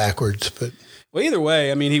have that backwards, but... Well, either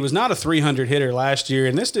way, I mean, he was not a 300 hitter last year,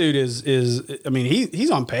 and this dude is I mean,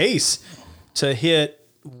 he's on pace to hit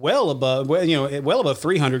well above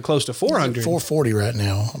 300, close to 400. 440 right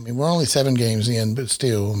now. I mean, we're only 7 games in, but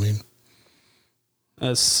still, I mean...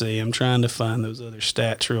 Let's see. I'm trying to find those other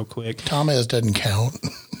stats real quick. Tomez doesn't count.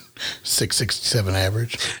 667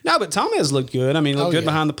 average. No, but Tomez looked good. I mean, looked good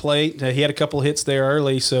behind the plate. He had a couple of hits there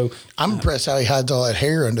early. So I'm impressed how he hides all that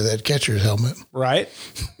hair under that catcher's helmet. Right.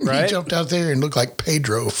 He jumped out there and looked like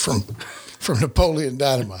Pedro from Napoleon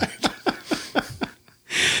Dynamite.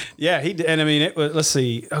 Yeah, he did. And I mean, it was, let's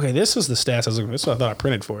see. Okay, this was the stats. This is what I thought I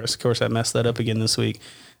printed for us. Of course, I messed that up again this week.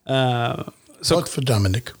 Look for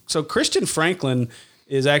Dominic. So Christian Franklin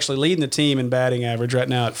is actually leading the team in batting average right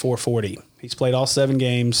now at 440. He's played all 7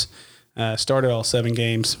 games, started all 7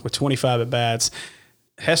 games with 25 at bats.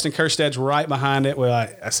 Heston Kjerstad's right behind it. Well,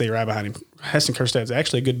 I say right behind him. Heston Kjerstad's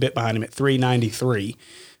actually a good bit behind him at 393.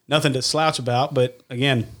 Nothing to slouch about, but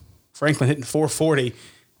again, Franklin hitting 440.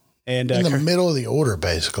 And in the middle of the order,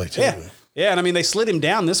 basically, too. Yeah, and I mean, they slid him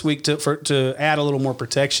down this week to add a little more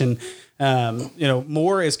protection.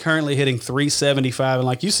 Moore is currently hitting 375, and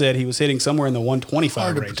like you said, he was hitting somewhere in the 125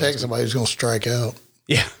 range. Hard to protect somebody who's going to strike out.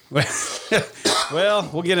 Yeah. Well,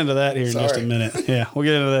 we'll get into that here in just a minute. Yeah, we'll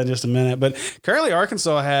get into that in just a minute. But currently,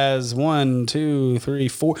 Arkansas has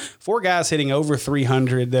 4 guys hitting over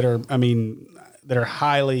 300 that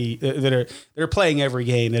are playing every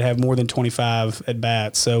game that have more than 25 at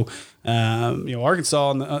bats. So,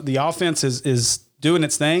 Arkansas and the offense is doing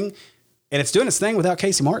its thing, and it's doing its thing without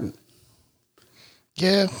Casey Martin.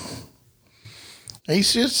 Yeah.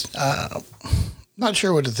 He's just not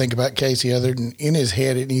sure what to think about Casey other than in his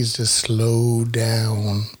head it needs to slow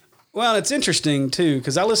down. Well, it's interesting, too,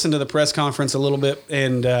 because I listened to the press conference a little bit,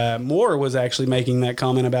 and Moore was actually making that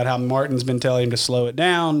comment about how Martin's been telling him to slow it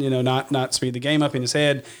down, not speed the game up in his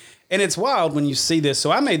head. And it's wild when you see this.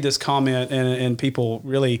 So I made this comment, and people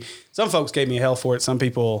really – some folks gave me hell for it. Some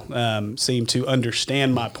people seem to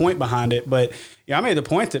understand my point behind it. But I made the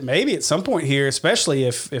point that maybe at some point here, especially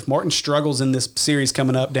if Martin struggles in this series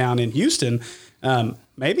coming up down in Houston,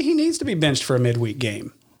 maybe he needs to be benched for a midweek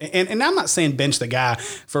game. And I'm not saying bench the guy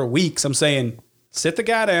for weeks. I'm saying sit the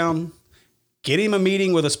guy down, get him a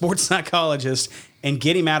meeting with a sports psychologist, and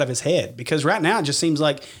get him out of his head. Because right now it just seems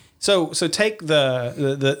like so take he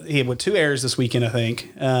had 2 errors this weekend, I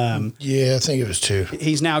think. Yeah, I think it was 2.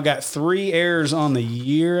 He's now got 3 errors on the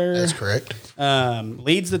year. That's correct.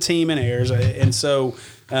 Leads the team in errors, and so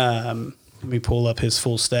let me pull up his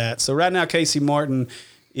full stats. So right now Casey Martin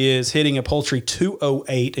is hitting a paltry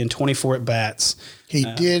 208 in 24 at bats. He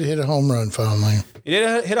did hit a home run finally. He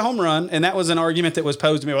did hit a home run, and that was an argument that was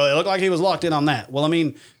posed to me. Well, it looked like he was locked in on that. Well, I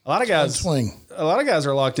mean, a lot of guys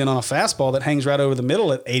are locked in on a fastball that hangs right over the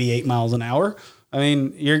middle at 88 miles an hour. I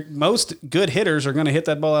mean, most good hitters are going to hit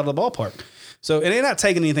that ball out of the ballpark. So, and they're not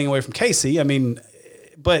taking anything away from Casey. I mean,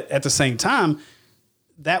 but at the same time,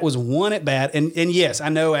 that was one at bat. And yes, I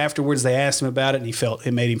know afterwards they asked him about it, and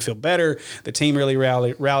it made him feel better. The team really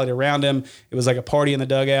rallied around him. It was like a party in the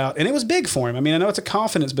dugout, and it was big for him. I mean, I know it's a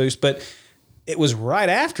confidence boost, but it was right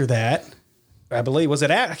after that, I believe.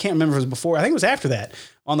 I can't remember if it was before. I think it was after that,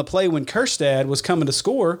 on the play when Kjerstad was coming to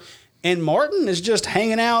score, and Martin is just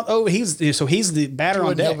hanging out. Oh, he's the batter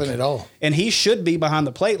on deck. He wasn't helping at all. And he should be behind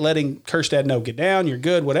the plate letting Kjerstad know, get down, you're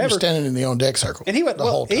good, whatever. You're standing in the on-deck circle. And he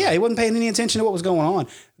whole time. Yeah, he wasn't paying any attention to what was going on.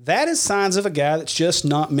 That is signs of a guy that's just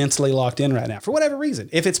not mentally locked in right now, for whatever reason.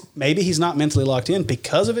 Maybe he's not mentally locked in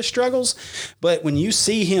because of his struggles, but when you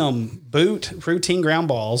see him boot routine ground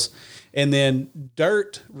balls and then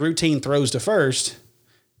dirt routine throws to first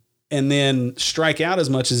and then strike out as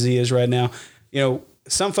much as he is right now,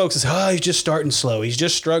 some folks say, he's just starting slow. He's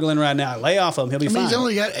just struggling right now. Lay off him. He'll be fine. He's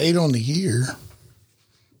only got 8 on the year.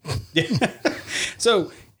 Yeah.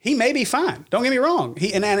 So he may be fine. Don't get me wrong.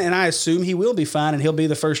 And I assume he will be fine, and he'll be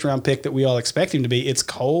the first-round pick that we all expect him to be. It's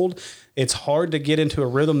cold. It's hard to get into a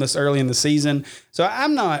rhythm this early in the season. So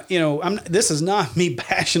I'm not, this is not me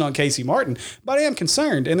bashing on Casey Martin, but I am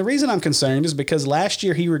concerned. And the reason I'm concerned is because last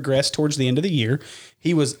year he regressed towards the end of the year.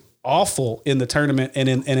 He was awful in the tournament and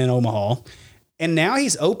in Omaha. And now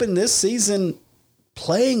he's opened this season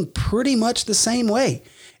playing pretty much the same way.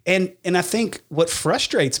 And I think what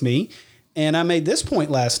frustrates me, and I made this point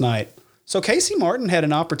last night, so Casey Martin had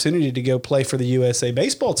an opportunity to go play for the USA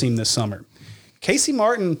baseball team this summer. Casey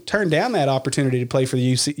Martin turned down that opportunity to play for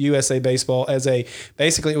the USA baseball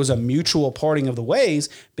basically it was a mutual parting of the ways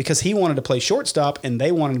because he wanted to play shortstop and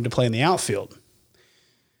they wanted him to play in the outfield.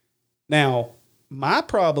 Now, my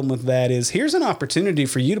problem with that is here's an opportunity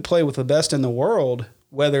for you to play with the best in the world,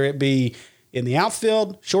 whether it be in the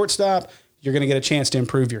outfield, shortstop. You're going to get a chance to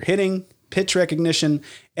improve your hitting, pitch recognition.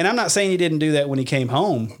 And I'm not saying he didn't do that when he came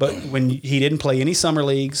home, but when he didn't play any summer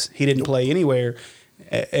leagues, he didn't play anywhere.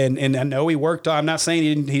 And I know he worked. I'm not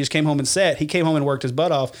saying he just came home and sat. He came home and worked his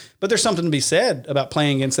butt off. But there's something to be said about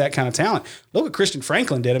playing against that kind of talent. Look what Christian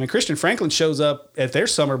Franklin did. I mean, Christian Franklin shows up at their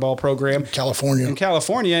summer ball program in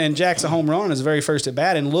California and jacks a home run on his very first at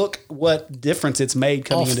bat. And look what difference it's made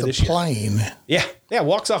coming into this year. Off the plane. Yeah,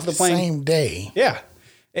 walks off the plane. Same day. Yeah.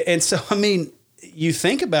 And so, I mean, you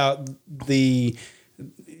think about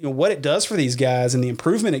what it does for these guys and the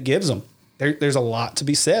improvement it gives them. There's a lot to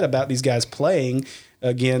be said about these guys playing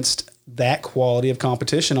against that quality of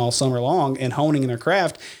competition all summer long and honing in their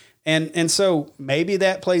craft. And so maybe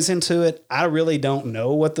that plays into it. I really don't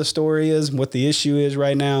know what the story is, what the issue is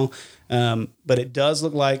right now. But it does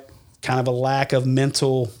look like kind of a lack of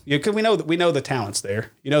mental, because we know the talent's there,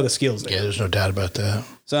 the skills there. Yeah, there's no doubt about that.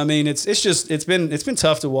 So I mean, it's been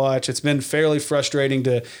tough to watch. It's been fairly frustrating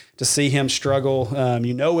to see him struggle.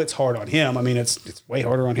 It's hard on him. I mean, it's way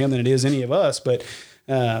harder on him than it is any of us. But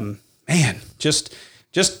man, just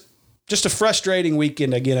a frustrating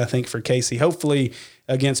weekend again, I think, for Casey. Hopefully,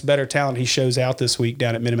 against better talent, he shows out this week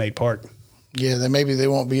down at Minute Maid Park. Yeah, then maybe they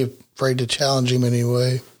won't be afraid to challenge him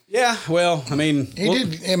anyway. Yeah, well, I mean, He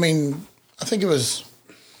did. I mean, I think it was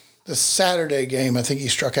the Saturday game. I think he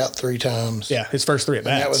struck out 3 times. Yeah, his first 3 at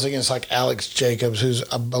bats. And that was against like Alex Jacobs, who's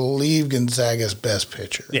I believe Gonzaga's best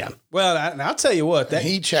pitcher. Yeah. Well, I'll tell you what. And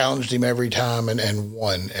he challenged him every time and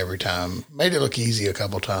won every time. Made it look easy a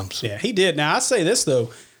couple times. Yeah, he did. Now I say this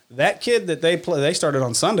though. That kid that they started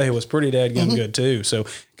on Sunday was pretty dadgum good too. So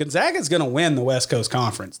Gonzaga's going to win the West Coast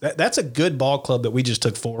Conference. That's a good ball club that we just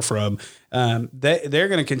took 4 from. They're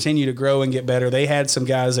going to continue to grow and get better. They had some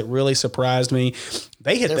guys that really surprised me.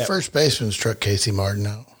 They hit Their first baseman struck Casey Martin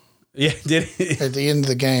out. Yeah, did he? At the end of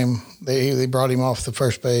the game, they brought him off the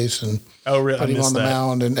first base and really? put him on the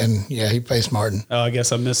mound, and he faced Martin. Oh, I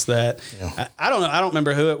guess I missed that. Yeah. I don't know. I don't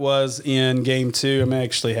remember who it was in game 2. I may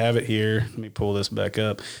actually have it here. Let me pull this back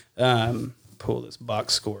up. Pull this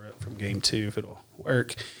box score up from game 2 if it'll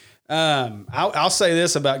work. I'll say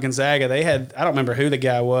this about Gonzaga. They had, I don't remember who the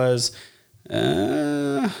guy was.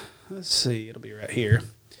 Let's see. It'll be right here.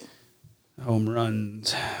 Home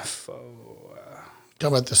runs.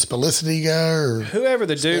 Talking about the Spelicity guy or whoever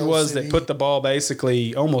the dude was that put the ball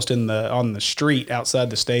basically almost on the street outside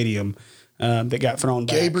the stadium that got thrown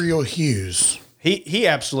back. Gabriel Hughes. He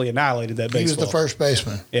absolutely annihilated that baseball. He was the first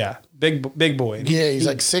baseman. Yeah, big boy. Yeah, he's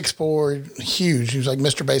like 6'4", huge. He was like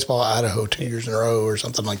Mr. Baseball Idaho 2 years in a row or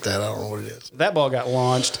something like that. I don't know what it is. That ball got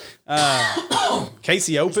launched.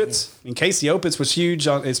 Casey Opitz. I mean, Casey Opitz was huge,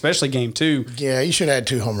 especially game 2. Yeah, he should have had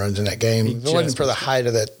 2 home runs in that game. If it wasn't for the height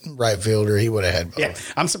of that right fielder, he would have had both. Yeah,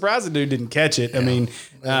 I'm surprised the dude didn't catch it. Yeah. I mean,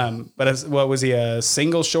 but what was he, a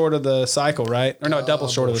single short of the cycle, right? Or no, a double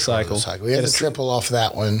short of the cycle. He had a triple off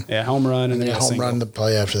that one. Yeah, home run and then a home run the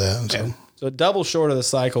play after that. So. So a double short of the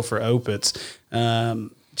cycle for Opitz.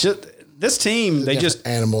 Just this team, they just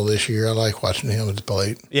animal this year. I like watching him at the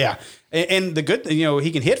plate. Yeah, and the good,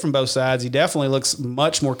 he can hit from both sides. He definitely looks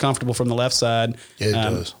much more comfortable from the left side. Yeah, he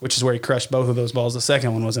does. Which is where he crushed both of those balls. The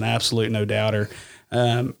second one was an absolute no doubter.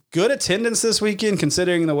 Good attendance this weekend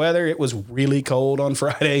considering the weather. It was really cold on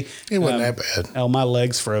Friday. It wasn't that bad. Oh, my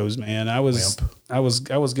legs froze, man. I was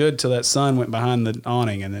good till that sun went behind the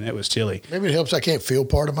awning, and then it was chilly. Maybe it helps I can't feel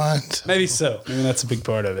part of mine. So. Maybe so. Maybe that's a big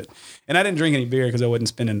part of it. And I didn't drink any beer because I wasn't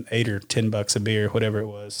spending $8 or $10 a beer, whatever it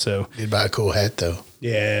was. So did buy a cool hat though.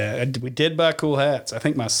 Yeah, we did buy cool hats. I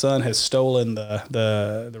think my son has stolen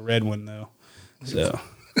the red one though. So.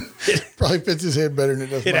 Probably fits his head better than it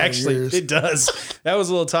does. It actually it does. That was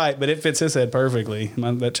a little tight, but it fits his head perfectly.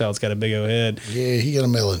 That child's got a big old head. Yeah, he got a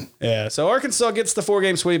melon. Yeah. So Arkansas gets the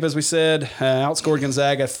 4-game sweep, as we said. Outscored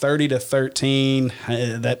Gonzaga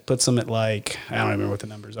 30-13. That puts them at I don't remember what the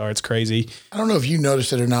numbers are. It's crazy. I don't know if you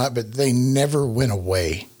noticed it or not, but they never went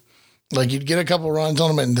away. Like you'd get a couple runs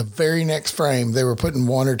on them, and the very next frame they were putting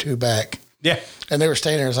 1 or 2 back. Yeah. And they were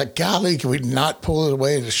staying there. It's like, golly, can we not pull it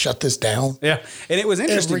away and just shut this down? Yeah. And it was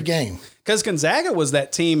interesting. Every game. Because Gonzaga was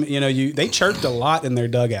that team, they chirped a lot in their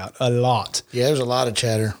dugout. A lot. Yeah, there's a lot of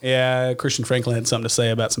chatter. Yeah, Christian Franklin had something to say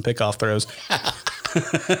about some pickoff throws.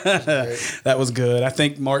 That was good. I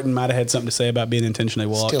think Martin might have had something to say about being intentionally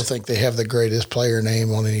walked. Still think they have the greatest player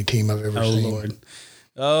name on any team I've ever seen. Oh, Lord.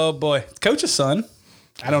 Oh, boy. Coach's son.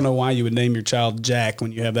 I don't know why you would name your child Jack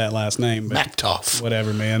when you have that last name. But Mactoff.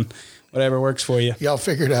 Whatever, man. Whatever works for you. Y'all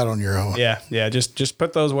figure it out on your own. Yeah. Just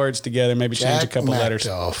put those words together. Maybe change a couple letters.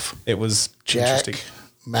 It was Jack interesting.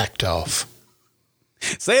 Mactoff.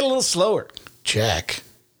 Say it a little slower. Jack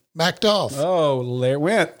Mactoff. Oh, there it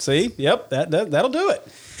went. See? Yep, that'll do it.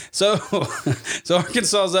 So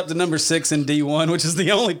Arkansas is up to number 6 in D1, which is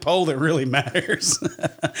the only poll that really matters.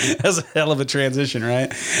 That's a hell of a transition,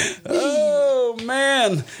 right? Oh,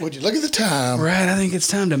 man. Would you look at the time? Right, I think it's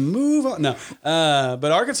time to move on. No,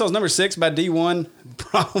 but Arkansas is number 6 by D1.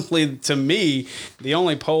 Probably, to me, the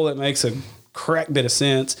only poll that makes a crack bit of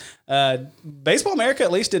sense. Baseball America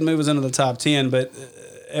at least didn't move us into the top 10, but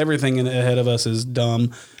everything ahead of us is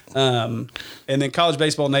dumb. And then College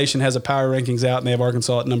Baseball Nation has a power rankings out, and they have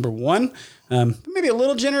Arkansas at number 1. Maybe a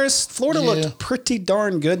little generous. Florida looked pretty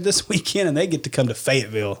darn good this weekend, and they get to come to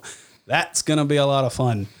Fayetteville. That's going to be a lot of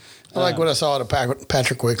fun. I like what I saw out of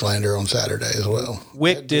Patrick Wicklander on Saturday as well.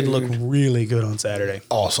 Wick did look really good on Saturday.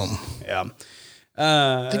 Awesome. Yeah.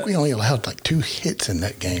 I think we only allowed 2 hits in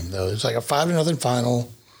that game, though. It's like a 5-0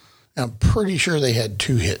 final. And I'm pretty sure they had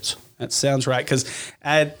 2 hits. That sounds right. Because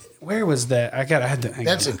where was that? I had to hang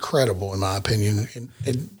That's on. incredible, in my opinion,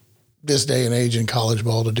 in this day and age in college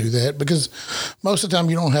ball to do that. Because most of the time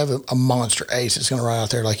you don't have a monster ace that's going to ride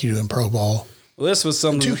out there like you do in pro ball. Well, this was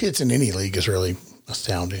something. 2 hits in any league is really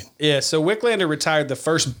astounding. Yeah, so Wicklander retired the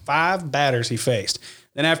first 5 batters he faced.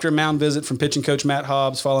 Then after a mound visit from pitching coach Matt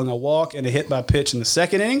Hobbs following a walk and a hit by pitch in the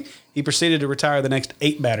second inning, he proceeded to retire the next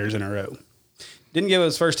 8 batters in a row. Didn't give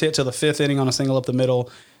his first hit till the 5th inning on a single up the middle.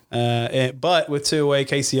 But with 2 away,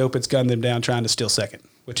 Casey Opitz gunned them down trying to steal second,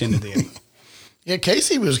 which ended the inning. Yeah,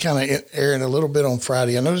 Casey was kind of airing a little bit on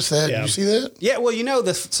Friday. I noticed that. Yeah. Did you see that? Yeah, well,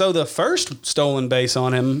 the first stolen base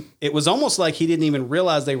on him, it was almost like he didn't even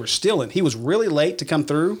realize they were stealing. He was really late to come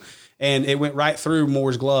through, and it went right through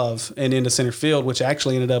Moore's glove and into center field, which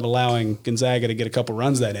actually ended up allowing Gonzaga to get a couple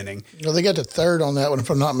runs that inning. Well, they got to third on that one, if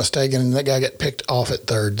I'm not mistaken, and that guy got picked off at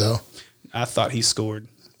third, though. I thought he scored.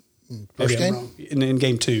 First Maybe I'm game? wrong. In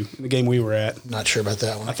game 2, in the game we were at. Not sure about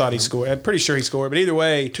that one. I thought he scored. I'm pretty sure he scored, but either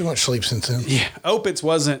way. Too much sleep since then. Yeah, Opitz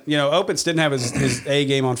wasn't, Opitz didn't have his A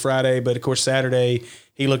game on Friday, but of course Saturday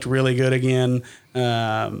he looked really good again.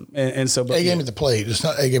 And so, but A game at the plate. It's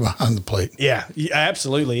not A game behind the plate. Yeah,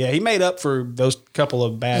 absolutely. Yeah, he made up for those couple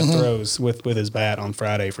of bad throws with his bat on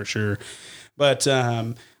Friday for sure. But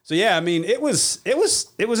so yeah, I mean, it was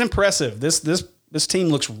impressive. This team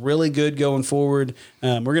looks really good going forward.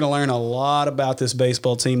 We're going to learn a lot about this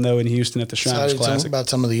baseball team, though, in Houston at the Shriners Classic. About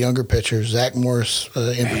some of the younger pitchers, Zach Morris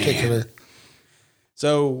in particular.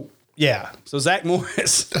 So, yeah. So, Zach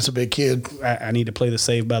Morris. That's a big kid. I need to play the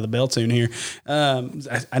Saved by the Bell tune here. I'm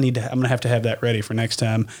going to have that ready for next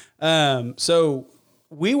time. So,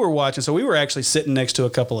 we were watching. So, we were actually sitting next to a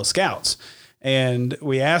couple of scouts. And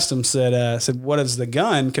we asked him, said, what is the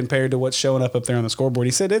gun compared to what's showing up there on the scoreboard?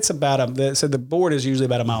 He said, the board is usually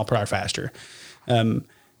about a mile per hour faster.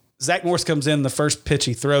 Zach Morris comes in, the first pitch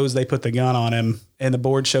he throws, they put the gun on him, and the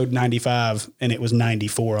board showed 95, and it was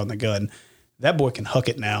 94 on the gun. That boy can huck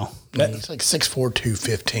it now. He's like 6'4",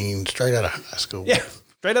 215, straight out of high school. Yeah,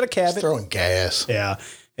 straight out of Cabot. He's throwing gas. Yeah.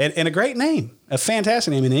 And a great name, a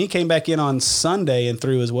fantastic name. And then he came back in on Sunday and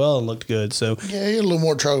threw as well and looked good. So yeah, he had a little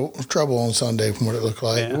more trouble on Sunday from what it looked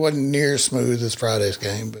like. Yeah. It wasn't near as smooth as Friday's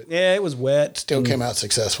game, but yeah, it was wet. Still came out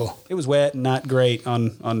successful. It was wet and not great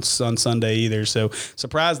on Sunday either. So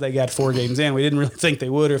surprised they got 4 games in. We didn't really think they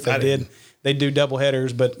would, or if they did, they'd do double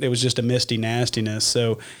headers, but it was just a misty nastiness.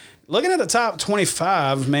 So looking at the top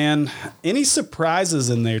 25, man, any surprises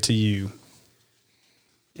in there to you?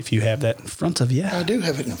 If you have that in front of you. I do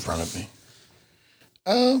have it in front of me.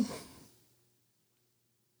 I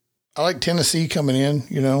like Tennessee coming in,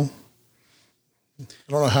 I don't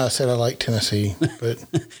know how I said I like Tennessee, but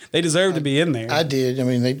they deserve to be in there. I did. I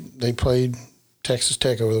mean, they played Texas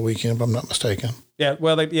Tech over the weekend, if I'm not mistaken. Yeah,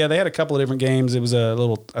 well, they had a couple of different games. It was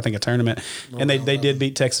a a tournament, and they did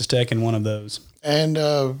beat Texas Tech in one of those. And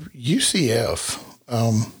UCF,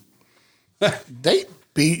 they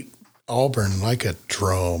beat Auburn like a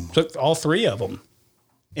drum. Took all 3 of them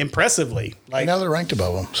impressively. Now they're ranked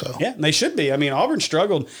above them. So yeah, they should be. I mean, Auburn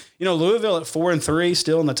struggled. Louisville at 4-3,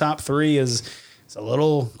 still in the top 3 is a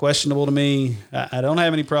little questionable to me. I don't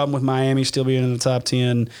have any problem with Miami still being in the top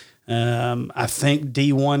 10. I think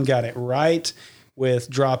D1 got it right with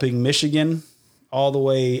dropping Michigan all the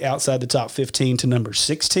way outside the top 15 to number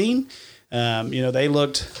 16. They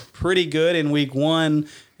looked pretty good in week 1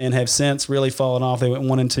 and have since really fallen off. They went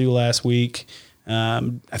 1-2 last week. I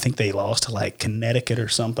think they lost to like Connecticut or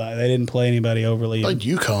something. They didn't play anybody overly. Like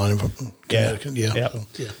UConn, Connecticut. Yeah.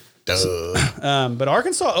 But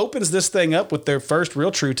Arkansas opens this thing up with their first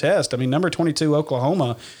real true test. I mean, number 22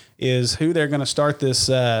 Oklahoma is who they're going to start this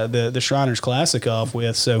the Shriners Classic off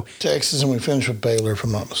with. So Texas, and we finish with Baylor, if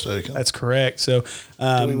I'm not mistaken. That's correct. So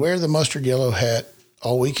do we wear the mustard yellow hat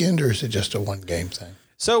all weekend, or is it just a one game thing?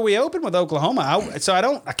 So we open with Oklahoma.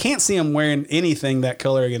 I can't see them wearing anything that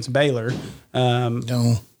color against Baylor.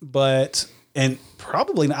 No, and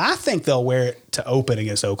probably I think they'll wear it to open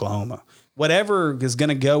against Oklahoma. Whatever is going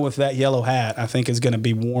to go with that yellow hat, I think is going to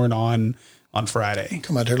be worn on Friday.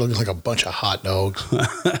 Come out there looking like a bunch of hot dogs.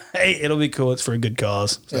 Hey, it'll be cool. It's for a good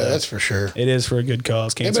cause. So yeah, that's for sure. It is for a good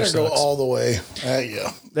cause. Cancer They better sucks. go all the way.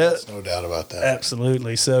 Yeah, there's no doubt about that.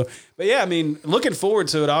 Absolutely. So, but yeah, I mean, looking forward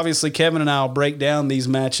to it. Obviously, Kevin and I will break down these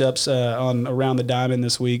matchups on Around the Diamond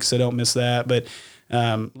this week, so don't miss that. But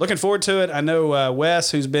looking forward to it. I know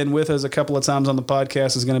Wes, who's been with us a couple of times on the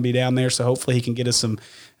podcast, is going to be down there, so hopefully he can get us some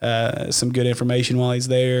good information while he's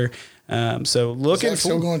there. So looking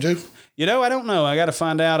still going to? I don't know. I got to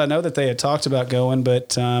find out. I know that they had talked about going,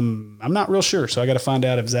 but I'm not real sure. So I got to find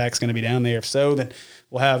out if Zach's going to be down there. If so, then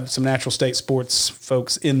we'll have some Natural State Sports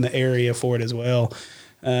folks in the area for it as well.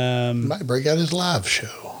 Might break out his live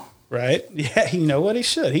show. Right? Yeah. You know what? He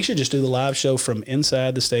should. He should just do the live show from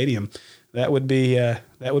inside the stadium. That would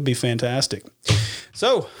be fantastic.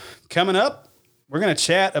 So coming up, we're going to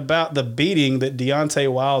chat about the beating that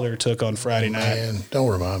Deontay Wilder took on Friday night. Man, don't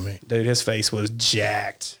remind me. Dude, his face was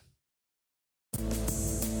jacked.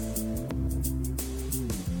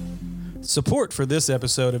 Support for this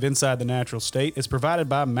episode of Inside the Natural State is provided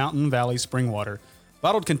by Mountain Valley Spring Water.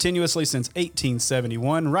 Bottled continuously since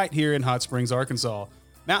 1871 right here in Hot Springs, Arkansas.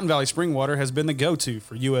 Mountain Valley Spring Water has been the go-to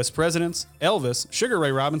for U.S. presidents, Elvis, Sugar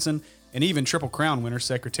Ray Robinson, and even Triple Crown winner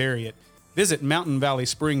Secretariat. Visit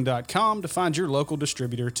mountainvalleyspring.com to find your local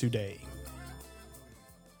distributor today.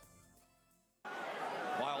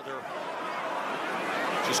 Wilder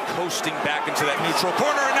just coasting back into that neutral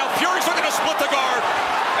corner, and now Fury's looking to split the guard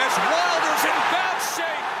as Wilder's in bad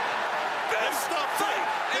shape. This fight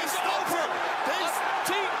is over. This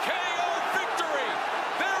TKO victory.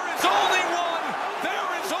 There is only one. There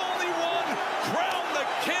is only one. Crown the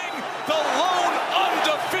king, the lone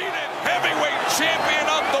undefeated heavyweight champion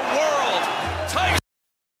of the world. Tyson.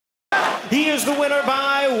 He is the winner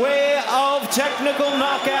by way of technical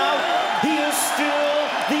knockout. He is still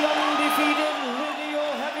the undefeated lineal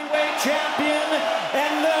heavyweight champion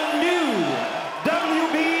and the new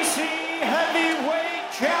WBC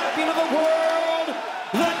heavyweight champion of the world,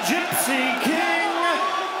 the Gypsy King,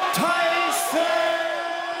 Tyson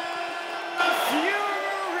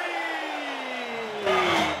Fury.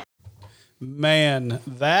 Man,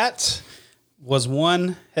 that was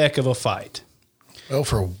one heck of a fight. Well,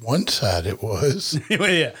 for one side, it was.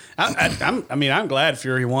 Yeah, I'm glad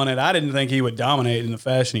Fury won it. I didn't think he would dominate in the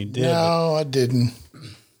fashion he did. No, I didn't.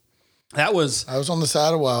 I was on the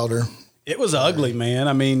side of Wilder. It was ugly, man.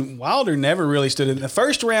 I mean, Wilder never really stood in the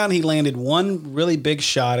first round. He landed one really big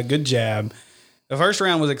shot, a good jab. The first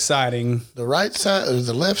round was exciting. The right side or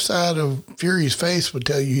the left side of Fury's face would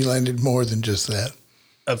tell you he landed more than just that.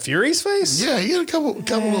 Of Fury's face? Yeah, he had a couple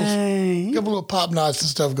little pop knots and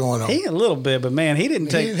stuff going on. He a little bit, but man, he didn't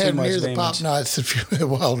take too much damage. The pop knots that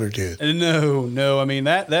Wilder did. No. I mean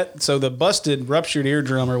that. So the busted, ruptured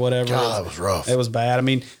eardrum or whatever. God, that was rough. It was bad. I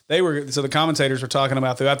mean, so the commentators were talking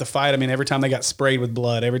about throughout the fight. I mean, every time they got sprayed with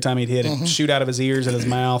blood, every time he'd hit it, shoot out of his ears and his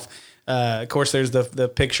mouth. Of course, there's the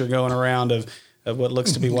picture going around of what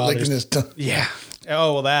looks to be Wilder's. Licking his tongue. Yeah.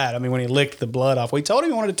 Oh, well, that. I mean, when he licked the blood off. We told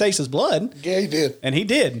him he wanted to taste his blood. Yeah, he did. And he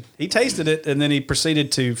did. He tasted it, and then he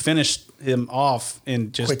proceeded to finish him off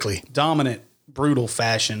in just quickly dominant, brutal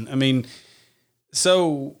fashion. I mean,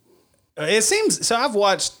 so it seems. So I've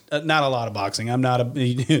watched not a lot of boxing. I'm not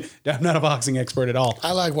a boxing expert at all.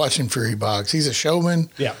 I like watching Fury box. He's a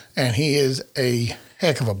showman. Yeah, and he is a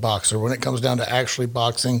heck of a boxer. When it comes down to actually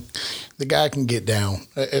boxing, the guy can get down.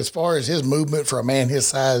 As far as his movement for a man his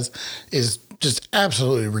size is just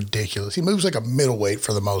absolutely ridiculous. He moves like a middleweight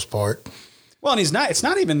for the most part. Well, and he's not. It's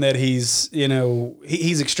not even that he's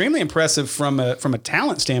he's extremely impressive from a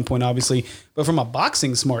talent standpoint, obviously, but from a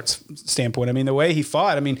boxing smarts standpoint. I mean, the way he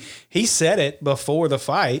fought. I mean, he said it before the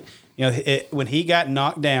fight. You know, when he got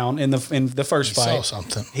knocked down in the first fight,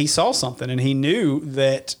 he saw something, and he knew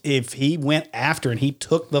that if he went after and he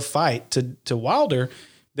took the fight to Wilder,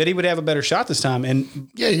 that he would have a better shot this time. And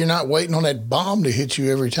yeah, you're not waiting on that bomb to hit you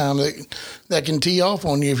every time that can tee off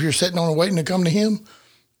on you. If you're sitting on and waiting to come to him,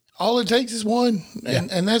 all it takes is one,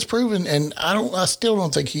 and that's proven. And I still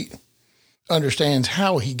don't think he understands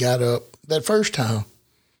how he got up that first time.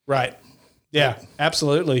 Right. Yeah,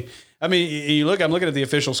 absolutely. I mean, I'm looking at the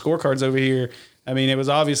official scorecards over here. I mean, it was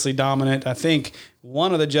obviously dominant. I think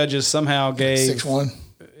one of the judges somehow gave 6-1.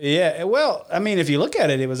 Yeah. Well, I mean, if you look at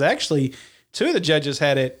it, it was actually two of the judges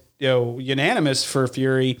had it, unanimous for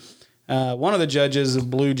Fury. One of the judges, a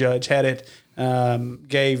blue judge, had it,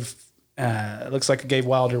 looks like it gave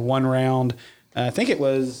Wilder one round. I think it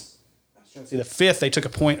was, the fifth, they took a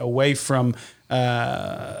point away from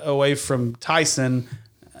Tyson,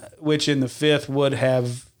 which in the fifth would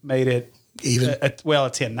have made it even. A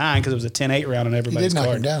 10-9 because it was a 10-8 round on everybody's card.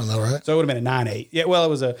 He did knock him down though, right? So it would have been a 9-8. Yeah,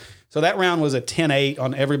 well, so that round was a 10-8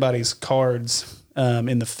 on everybody's cards.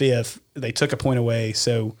 In the fifth, they took a point away,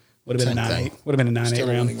 so would have been a 9-8. Would have been a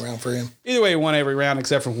 9-8 round for him. Either way, he won every round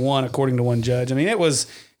except for one, according to one judge. I mean, it was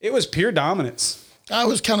pure dominance. I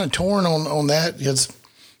was kind of torn on that because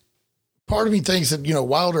part of me thinks that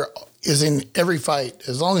Wilder is in every fight.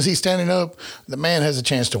 As long as he's standing up, the man has a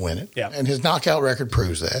chance to win it. Yeah, and his knockout record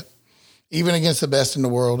proves that. Even against the best in the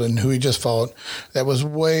world and who he just fought, that was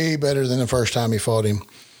way better than the first time he fought him.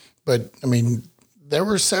 But I mean, there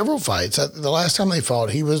were several fights. The last time they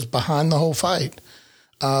fought, he was behind the whole fight.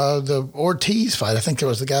 The Ortiz fight, I think that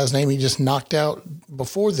was the guy's name he just knocked out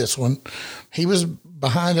before this one. He was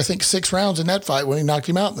behind, I think, 6 rounds in that fight when he knocked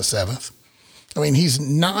him out in the 7th. I mean, he's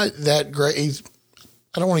not that great.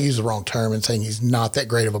 I don't want to use the wrong term in saying he's not that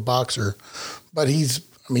great of a boxer, but he's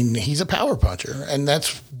a power puncher, and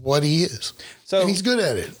that's what he is. And he's good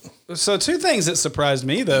at it. So two things that surprised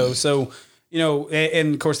me, though. So,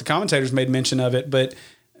 and of course the commentators made mention of it, but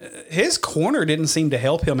his corner didn't seem to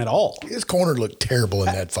help him at all. His corner looked terrible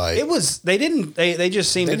in that fight. They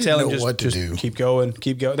just seemed to tell him just do. keep going.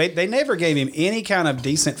 They never gave him any kind of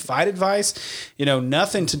decent fight advice,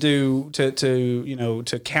 nothing to do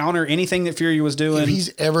to counter anything that Fury was doing. If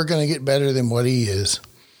he's ever going to get better than what he is,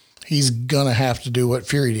 he's going to have to do what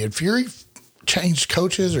Fury did. Fury changed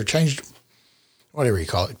coaches or changed whatever you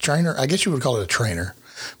call it, trainer. I guess you would call it a trainer,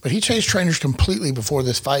 but he changed trainers completely before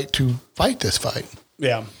this fight to fight this fight.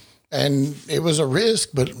 Yeah. And it was a risk,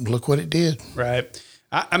 but look what it did. Right.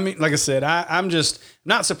 I mean, like I said, I'm just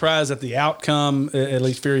not surprised at the outcome, at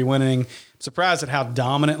least Fury winning. I'm surprised at how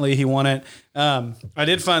dominantly he won it. I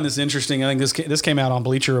did find this interesting. I think this came out on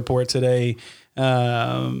Bleacher Report today.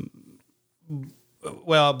 Well,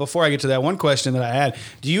 before I get to that, one question that I had,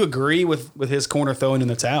 do you agree with his corner throwing in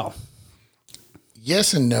the towel?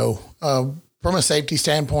 Yes and no. From a safety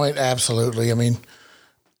standpoint, absolutely. I mean,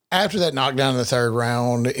 after that knockdown in the third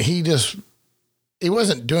round, he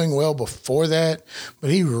wasn't doing well before that,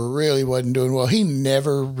 but he really wasn't doing well. He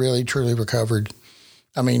never really truly recovered.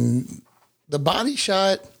 I mean, the body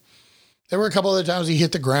shot, there were a couple other times he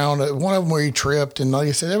hit the ground, one of them where he tripped. And like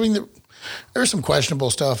I said, I mean, there was some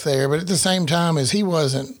questionable stuff there, but at the same time, he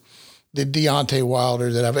wasn't the Deontay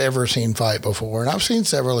Wilder that I've ever seen fight before. And I've seen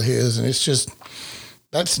several of his, and it's just,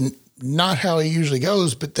 that's not how he usually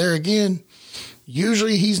goes. But there again,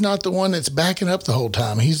 usually he's not the one that's backing up the whole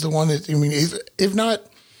time. He's the one that, I mean, if not,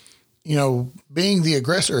 being the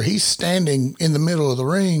aggressor, he's standing in the middle of the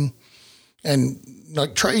ring and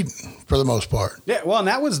like trading for the most part. Yeah, well, and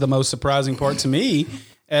that was the most surprising part to me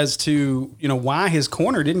as to, why his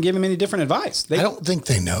corner didn't give him any different advice. I don't think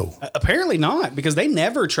they know. Apparently not, because they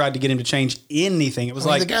never tried to get him to change anything. It was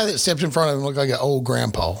the guy that stepped in front of him looked like an old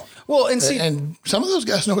grandpa. Well, and some of those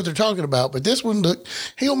guys know what they're talking about, but this one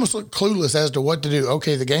he almost looked clueless as to what to do.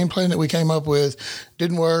 Okay, the game plan that we came up with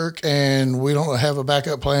didn't work, and we don't have a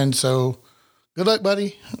backup plan, so good luck,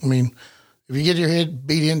 buddy. I mean, if you get your head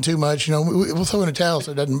beat in too much, we'll throw in a towel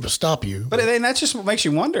so it doesn't stop you. But then that's just what makes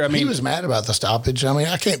you wonder. I mean, he was mad about the stoppage. I mean,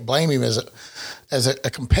 I can't blame him as a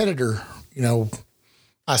competitor.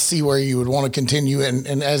 I see where you would want to continue, and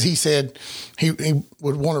as he said, he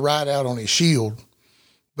would want to ride out on his shield.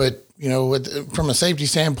 But, from a safety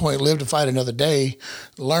standpoint, live to fight another day,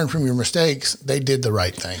 learn from your mistakes. They did the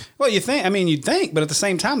right thing. Well, you'd think, but at the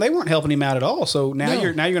same time, they weren't helping him out at all. So now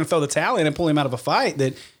you're going to throw the towel in and pull him out of a fight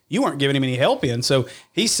that you weren't giving him any help in. So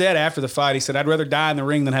he said after the fight, he said, I'd rather die in the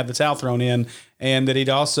ring than have the towel thrown in. And that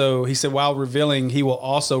he said, while revealing, he will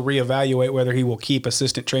also reevaluate whether he will keep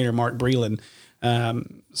assistant trainer Mark Breland.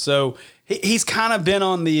 So he's kind of been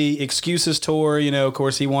on the excuses tour. Of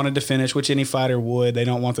course, he wanted to finish, which any fighter would. They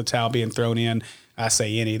don't want the towel being thrown in. I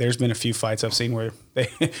say any. There's been a few fights I've seen where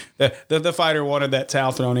the fighter wanted that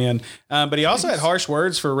towel thrown in. But he also had harsh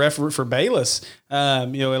words for Bayless,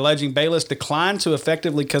 alleging Bayless declined to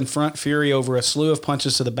effectively confront Fury over a slew of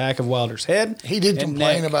punches to the back of Wilder's head. He did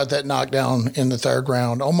complain about that knockdown in the third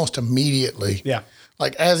round almost immediately. Yeah.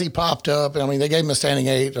 Like as he popped up, I mean, they gave him a standing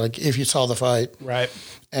 8, like if you saw the fight. Right.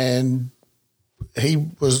 And he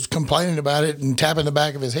was complaining about it and tapping the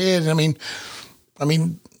back of his head. And I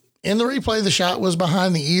mean, in the replay, the shot was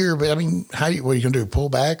behind the ear, but I mean, what are you going to do? Pull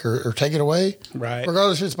back or take it away? Right.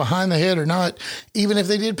 Regardless if it's behind the head or not, even if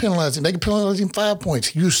they did penalize him, they could penalize him 5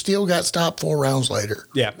 points. You still got stopped 4 rounds later.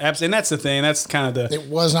 Yeah, absolutely. And that's the thing. That's kind of it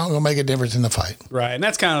was not going to make a difference in the fight. Right. And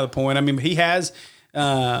that's kind of the point. I mean, he has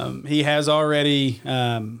already,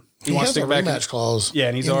 he wants to go back. Rematch clause. Yeah.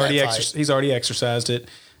 And he's already exercised it.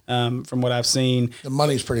 From what I've seen, the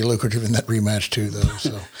money's pretty lucrative in that rematch too,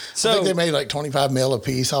 though. So I think they made like $25 million a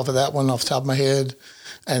piece off of that one, off the top of my head,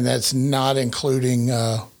 and that's not including.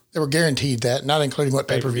 They were guaranteed that, not including what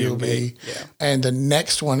pay-per-view will be. Yeah. And the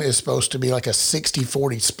next one is supposed to be like a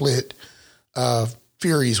 60-40 split,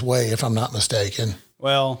 Fury's way, if I'm not mistaken.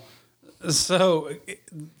 Well, so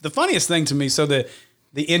the funniest thing to me, so the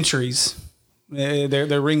entries,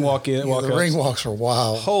 their ring walk in, the ring walks are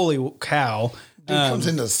wild. Holy cow! Dude comes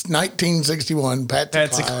into 1961,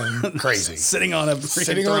 Patsy Cline, crazy, sitting on a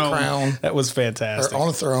crown. That was fantastic. Or on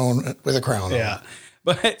a throne with a crown. Yeah, on.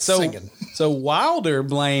 But so Wilder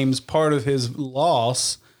blames part of his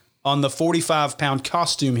loss on the 45-pound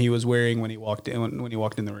costume he was wearing when he walked in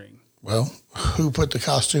the ring. Well, who put the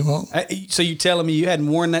costume on? So you telling me you hadn't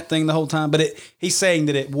worn that thing the whole time? But he's saying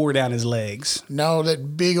that it wore down his legs. No,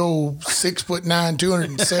 that big old 6'9",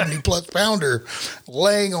 270+ pounder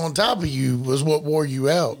laying on top of you was what wore you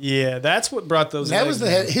out. Yeah, that's what brought those. That was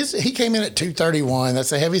he came in at 231. That's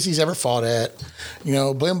the heaviest he's ever fought at.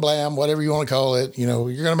 Blim blam, whatever you want to call it. You're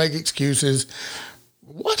going to make excuses.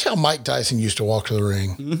 Watch how Mike Tyson used to walk to the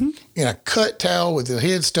ring. Mm-hmm. in a cut towel with his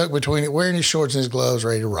head stuck between it, wearing his shorts and his gloves,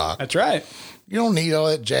 ready to rock. That's right. You don't need all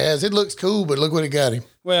that jazz. It looks cool, but look what it got him.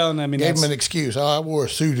 Well, and I mean, Gave him an excuse. Oh, I wore a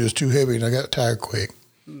suit. It was too heavy and I got tired quick.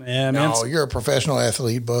 Yeah, No, you're a professional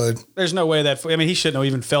athlete, bud. there's no way that. I mean, he shouldn't have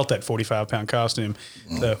even felt that 45-pound costume.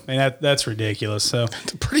 So, I mean, that's ridiculous. So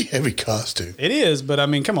It's a pretty heavy costume. it is, but I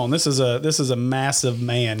mean, come on, this is a massive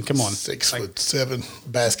man. Come on, 6'7"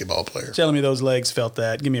 basketball player. telling me those legs felt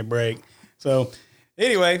that. Give me a break. So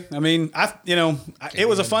anyway, I mean, it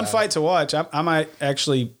was a fun fight to watch. I might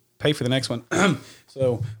actually pay for the next one.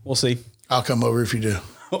 So we'll see. I'll come over if you do.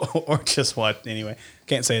 Or just what anyway.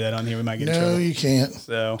 Can't say that on here. We might get in No, trouble. you can't.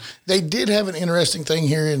 So They did have an interesting thing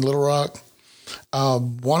here in Little Rock.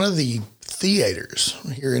 One of the theaters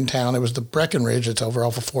here in town, it was the Breckenridge, it's over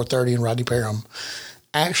off of 430 and Rodney Parham,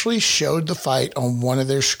 actually showed the fight on one of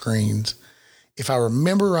their screens. If I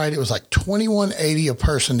remember right, it was like $21.80 a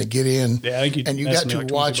person to get in. Yeah, I think and you got to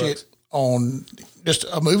watch it on just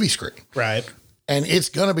a movie screen. right. And it's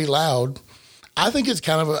going to be loud. I think it's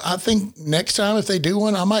kind of I think next time if they do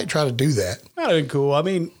one, I might try to do that. That'd have been cool. I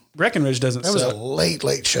mean, Breckenridge doesn't. That was a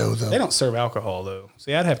late show, though. They don't serve alcohol though.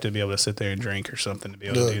 See, I'd have to be able to sit there and drink or something to be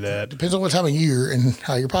able to do that. Depends on what time of year and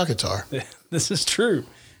how your pockets are. This is true.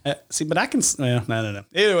 See, but I can. Well, no.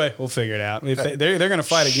 Either way, we'll figure it out. If they're going to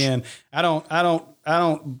fight again. I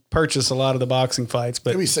don't purchase a lot of the boxing fights,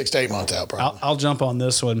 but It'll be 6 to 8 months out, probably. I'll jump on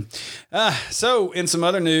this one. So, in some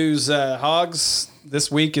other news, Hogs,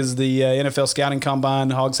 this week is the NFL Scouting Combine.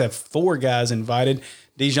 Hogs have 4 guys invited.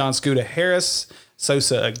 Dijon Scooter Harris,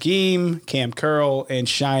 Sosa Agim, Cam Curl, and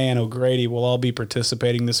Cheyenne O'Grady will all be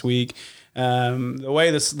participating this week. The way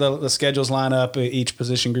the schedules line up, each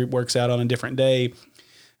position group works out on a different day.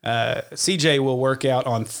 CJ will work out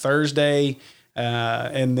on Thursday.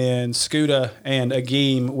 And then Scooter and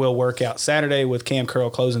Agim will work out Saturday, with Cam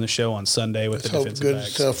Curl closing the show on Sunday with the defensive good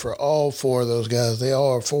backs. stuff for all 4 of those guys. They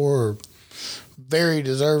all are 4 very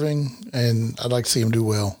deserving, and I'd like to see them do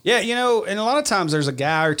well. Yeah, and a lot of times there's a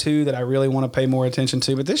guy or two that I really want to pay more attention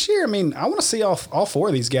to. But this year, I mean, I want to see all 4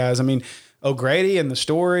 of these guys. I mean, O'Grady and the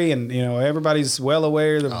story, and everybody's well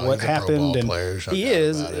aware of what he's a pro happened, ball and player, no he doubt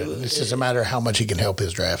is. about it. It's just a matter of how much he can help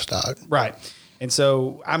his draft stock. Right. And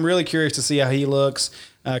so I'm really curious to see how he looks.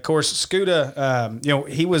 Of course, Scooter,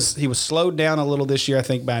 he was slowed down a little this year, I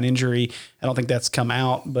think, by an injury. I don't think that's come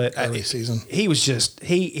out, but Early season. He was just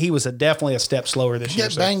he was definitely a step slower this He year.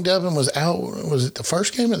 got banged up and was out. Was it the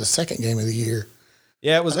first game or the second game of the year?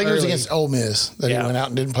 Yeah, it was. I think early. it was against Ole Miss that he went out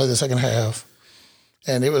and didn't play the second half.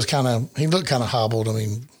 And it was he looked kind of hobbled. I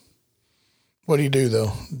mean, what do you do,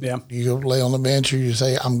 though? Yeah. You go lay on the bench, or you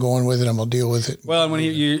say, I'm going with it, I'm going to deal with it. Well, and when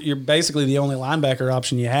you're basically the only linebacker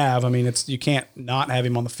option you have, I mean, you can't not have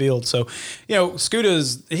him on the field. So,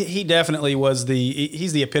 Scooter's, he definitely was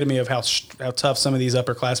he's the epitome of how tough some of these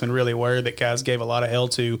upperclassmen really were that guys gave a lot of hell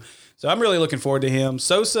to. So I'm really looking forward to him.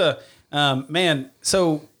 Sosa, man,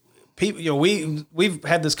 so people, we've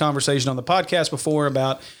had this conversation on the podcast before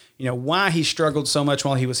about, why he struggled so much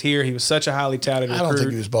while he was here. He was such a highly touted recruit. I don't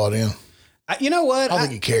think he was bought in. You know what? I don't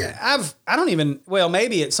think he cared. I don't even. Well,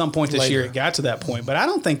 maybe at some point this year it got to that point, but I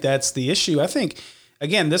don't think that's the issue. I think,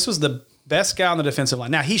 again, this was the best guy on the defensive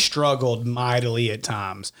line. Now he struggled mightily at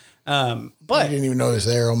times, but I didn't even know he was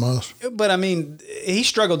there almost. But I mean, he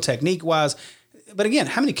struggled technique wise. But again,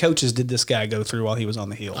 how many coaches did this guy go through while he was on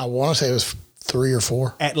the hill? I want to say it was 3 or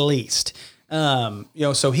 4 at least.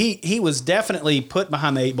 So he was definitely put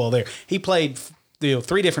behind the 8 ball there. He played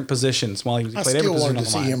 3 different positions while he was. I played every still position wanted on to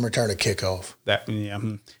the see line. him return a kickoff.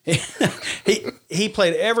 He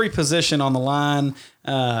played every position on the line,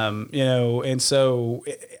 and so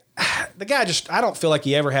the guy I don't feel like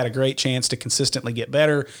he ever had a great chance to consistently get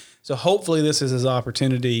better. So hopefully this is his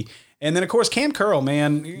opportunity. And then of course Cam Curl,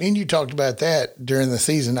 man. Me and you talked about that during the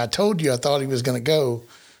season. I told you I thought he was going to go,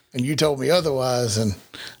 and you told me otherwise. And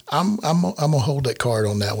I'm gonna hold that card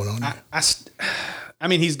on that one on you. I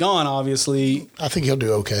mean, he's gone, obviously. I think he'll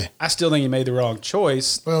do okay. I still think he made the wrong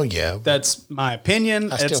choice. Well, yeah. That's my opinion.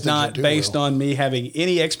 It's not based on me having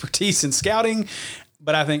any expertise in scouting,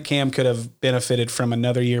 but I think Cam could have benefited from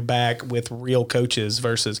another year back with real coaches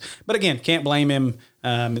versus. But again, can't blame him.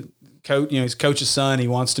 He's coach's son. He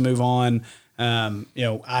wants to move on.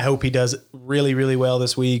 I hope he does really, really well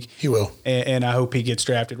this week. He will. And I hope he gets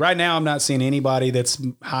drafted. Right now, I'm not seeing anybody that's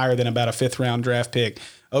higher than about a 5th round draft pick.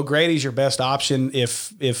 O'Grady's your best option if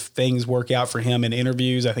things work out for him in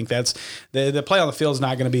interviews. I think that's the play on the field is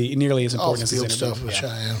not going to be nearly as important as his interview. Stuff with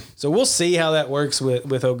Cheyenne. So we'll see how that works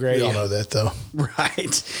with O'Grady. We all know that though,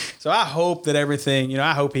 right? So I hope that everything.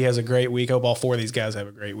 I hope he has a great week. I hope all 4 of these guys have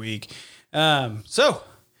a great week. So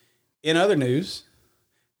in other news,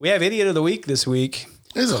 we have Idiot of the Week this week.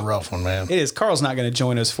 It's a rough one, man. It is. Carl's not going to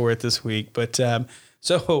join us for it this week, but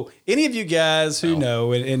so any of you guys who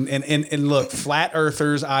know, and look, flat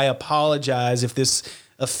earthers, I apologize if this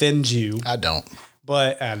offends you. I don't.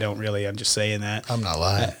 But I don't really. I'm just saying that. I'm not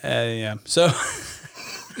lying. Yeah. So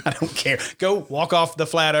I don't care. Go walk off the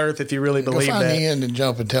flat earth if you really believe go find that. the end and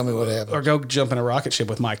jump and tell me what happened. Or go jump in a rocket ship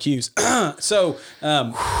with Mike Hughes. So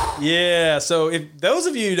if those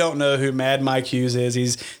of you who don't know who Mad Mike Hughes is,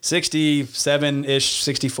 he's 67-ish,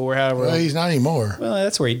 64, however. Well, he's not anymore. Well,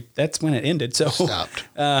 that's when it ended. So Stopped.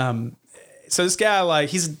 So this guy,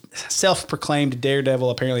 he's self-proclaimed daredevil.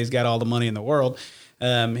 Apparently, he's got all the money in the world.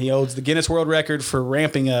 He holds the Guinness World Record for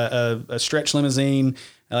ramping a stretch limousine,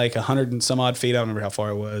 100 and some odd feet. I don't remember how far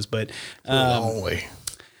it was, but a long way.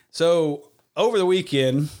 So over the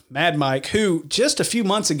weekend, Mad Mike, who just a few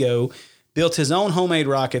months ago built his own homemade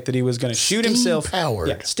rocket that he was going to shoot himself.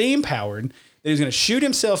 Steam powered. That he was going to shoot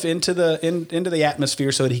himself into the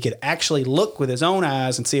atmosphere so that he could actually look with his own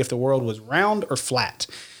eyes and see if the world was round or flat.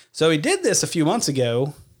 So he did this a few months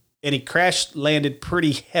ago, and he crash landed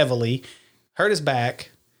pretty heavily, hurt his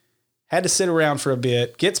back, had to sit around for a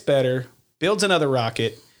bit, gets better, builds another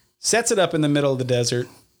rocket, sets it up in the middle of the desert.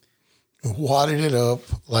 Wadded it up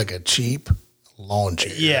like a cheap lawn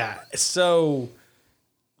chair. Yeah. So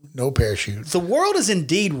no parachute. The world is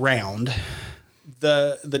indeed round.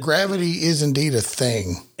 The gravity is indeed a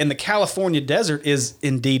thing. And the California desert is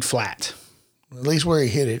indeed flat. At least where he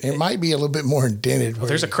hit it. It might be a little bit more indented. Well,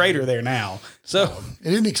 there's a crater there now. So it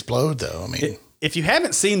didn't explode though. I mean, if you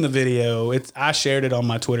haven't seen the video, I shared it on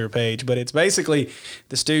my Twitter page, but it's basically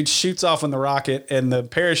this dude shoots off on the rocket and the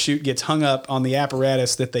parachute gets hung up on the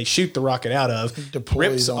apparatus that they shoot the rocket out of. It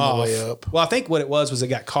deploys on the way up. Well, I think what it was it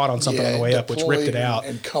got caught on something on the way up, which ripped it out.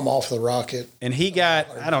 And come off the rocket. And he got,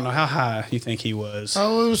 I don't know how high you think he was.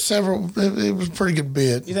 Oh, it was it was a pretty good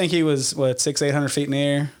bit. You think he was, 600-800 feet in the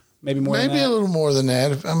air? Maybe more than that? Maybe a little more than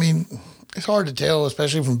that. I mean, it's hard to tell,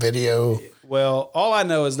 especially from video. Well, all I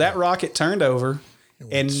know is that rocket turned over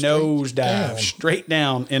and nosedived straight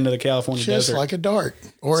down into the California desert. Just like a dart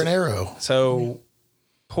or an arrow. So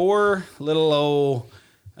poor little old,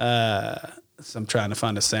 so I'm trying to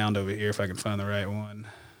find a sound over here if I can find the right one.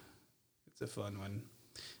 It's a fun one.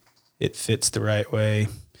 It fits the right way.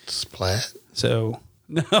 Splat. So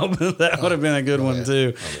no, but that would have been a good one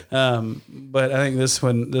too. But I think this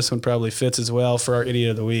one probably fits as well for our Idiot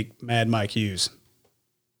of the Week, Mad Mike Hughes.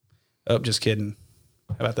 Oh, just kidding.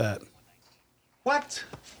 How about that? What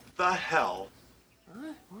the hell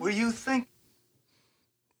were you thinking?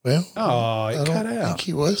 Well, I don't think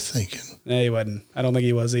he was thinking. No, he wasn't. I don't think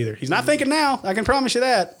he was either. He's not thinking now. I can promise you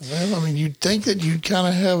that. Well, I mean, you'd think that you'd kind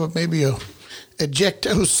of have maybe a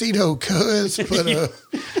ejecto-ceto cuz, but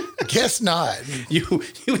I guess not. You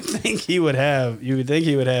would think he would have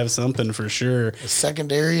something for sure. A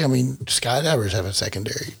secondary? I mean, skydivers have a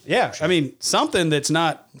secondary. Yeah, I mean, something that's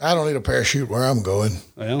not. I don't need a parachute where I'm going.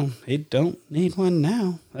 Well, he don't need one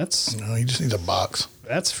now. No, he just needs a box.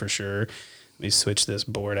 That's for sure. Let me switch this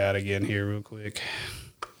board out again here real quick.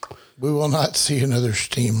 We will not see another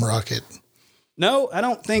steam rocket. No, I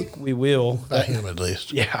don't think we will. By him, at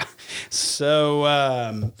least. Yeah. So,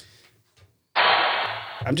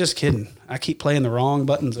 I'm just kidding. I keep playing the wrong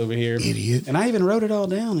buttons over here. Idiot. And I even wrote it all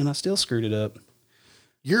down, and I still screwed it up.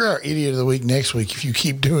 You're our Idiot of the Week next week if you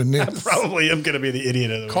keep doing this. I probably am going to be the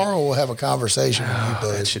Idiot of the Week. Carl will have a conversation with you,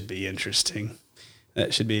 bud. That should be interesting.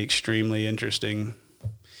 That should be extremely interesting.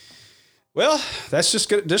 Well, that's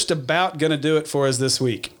just about going to do it for us this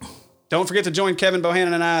week. Don't forget to join Kevin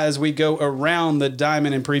Bohannon and I as we go around the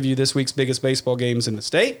diamond and preview this week's biggest baseball games in the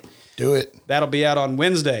state. Do it. That'll be out on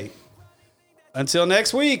Wednesday. Until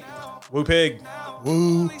next week, Woo Pig.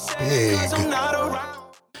 Woo Pig.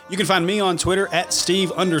 You can find me on Twitter at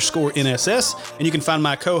Steve_NSS, and you can find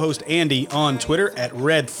my co-host Andy on Twitter at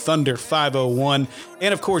RedThunder501.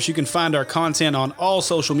 And of course, you can find our content on all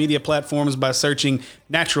social media platforms by searching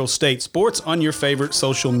Natural State Sports on your favorite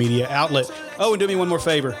social media outlet. Oh, and do me one more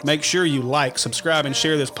favor. Make sure you like, subscribe, and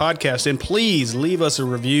share this podcast, and please leave us a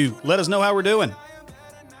review. Let us know how we're doing.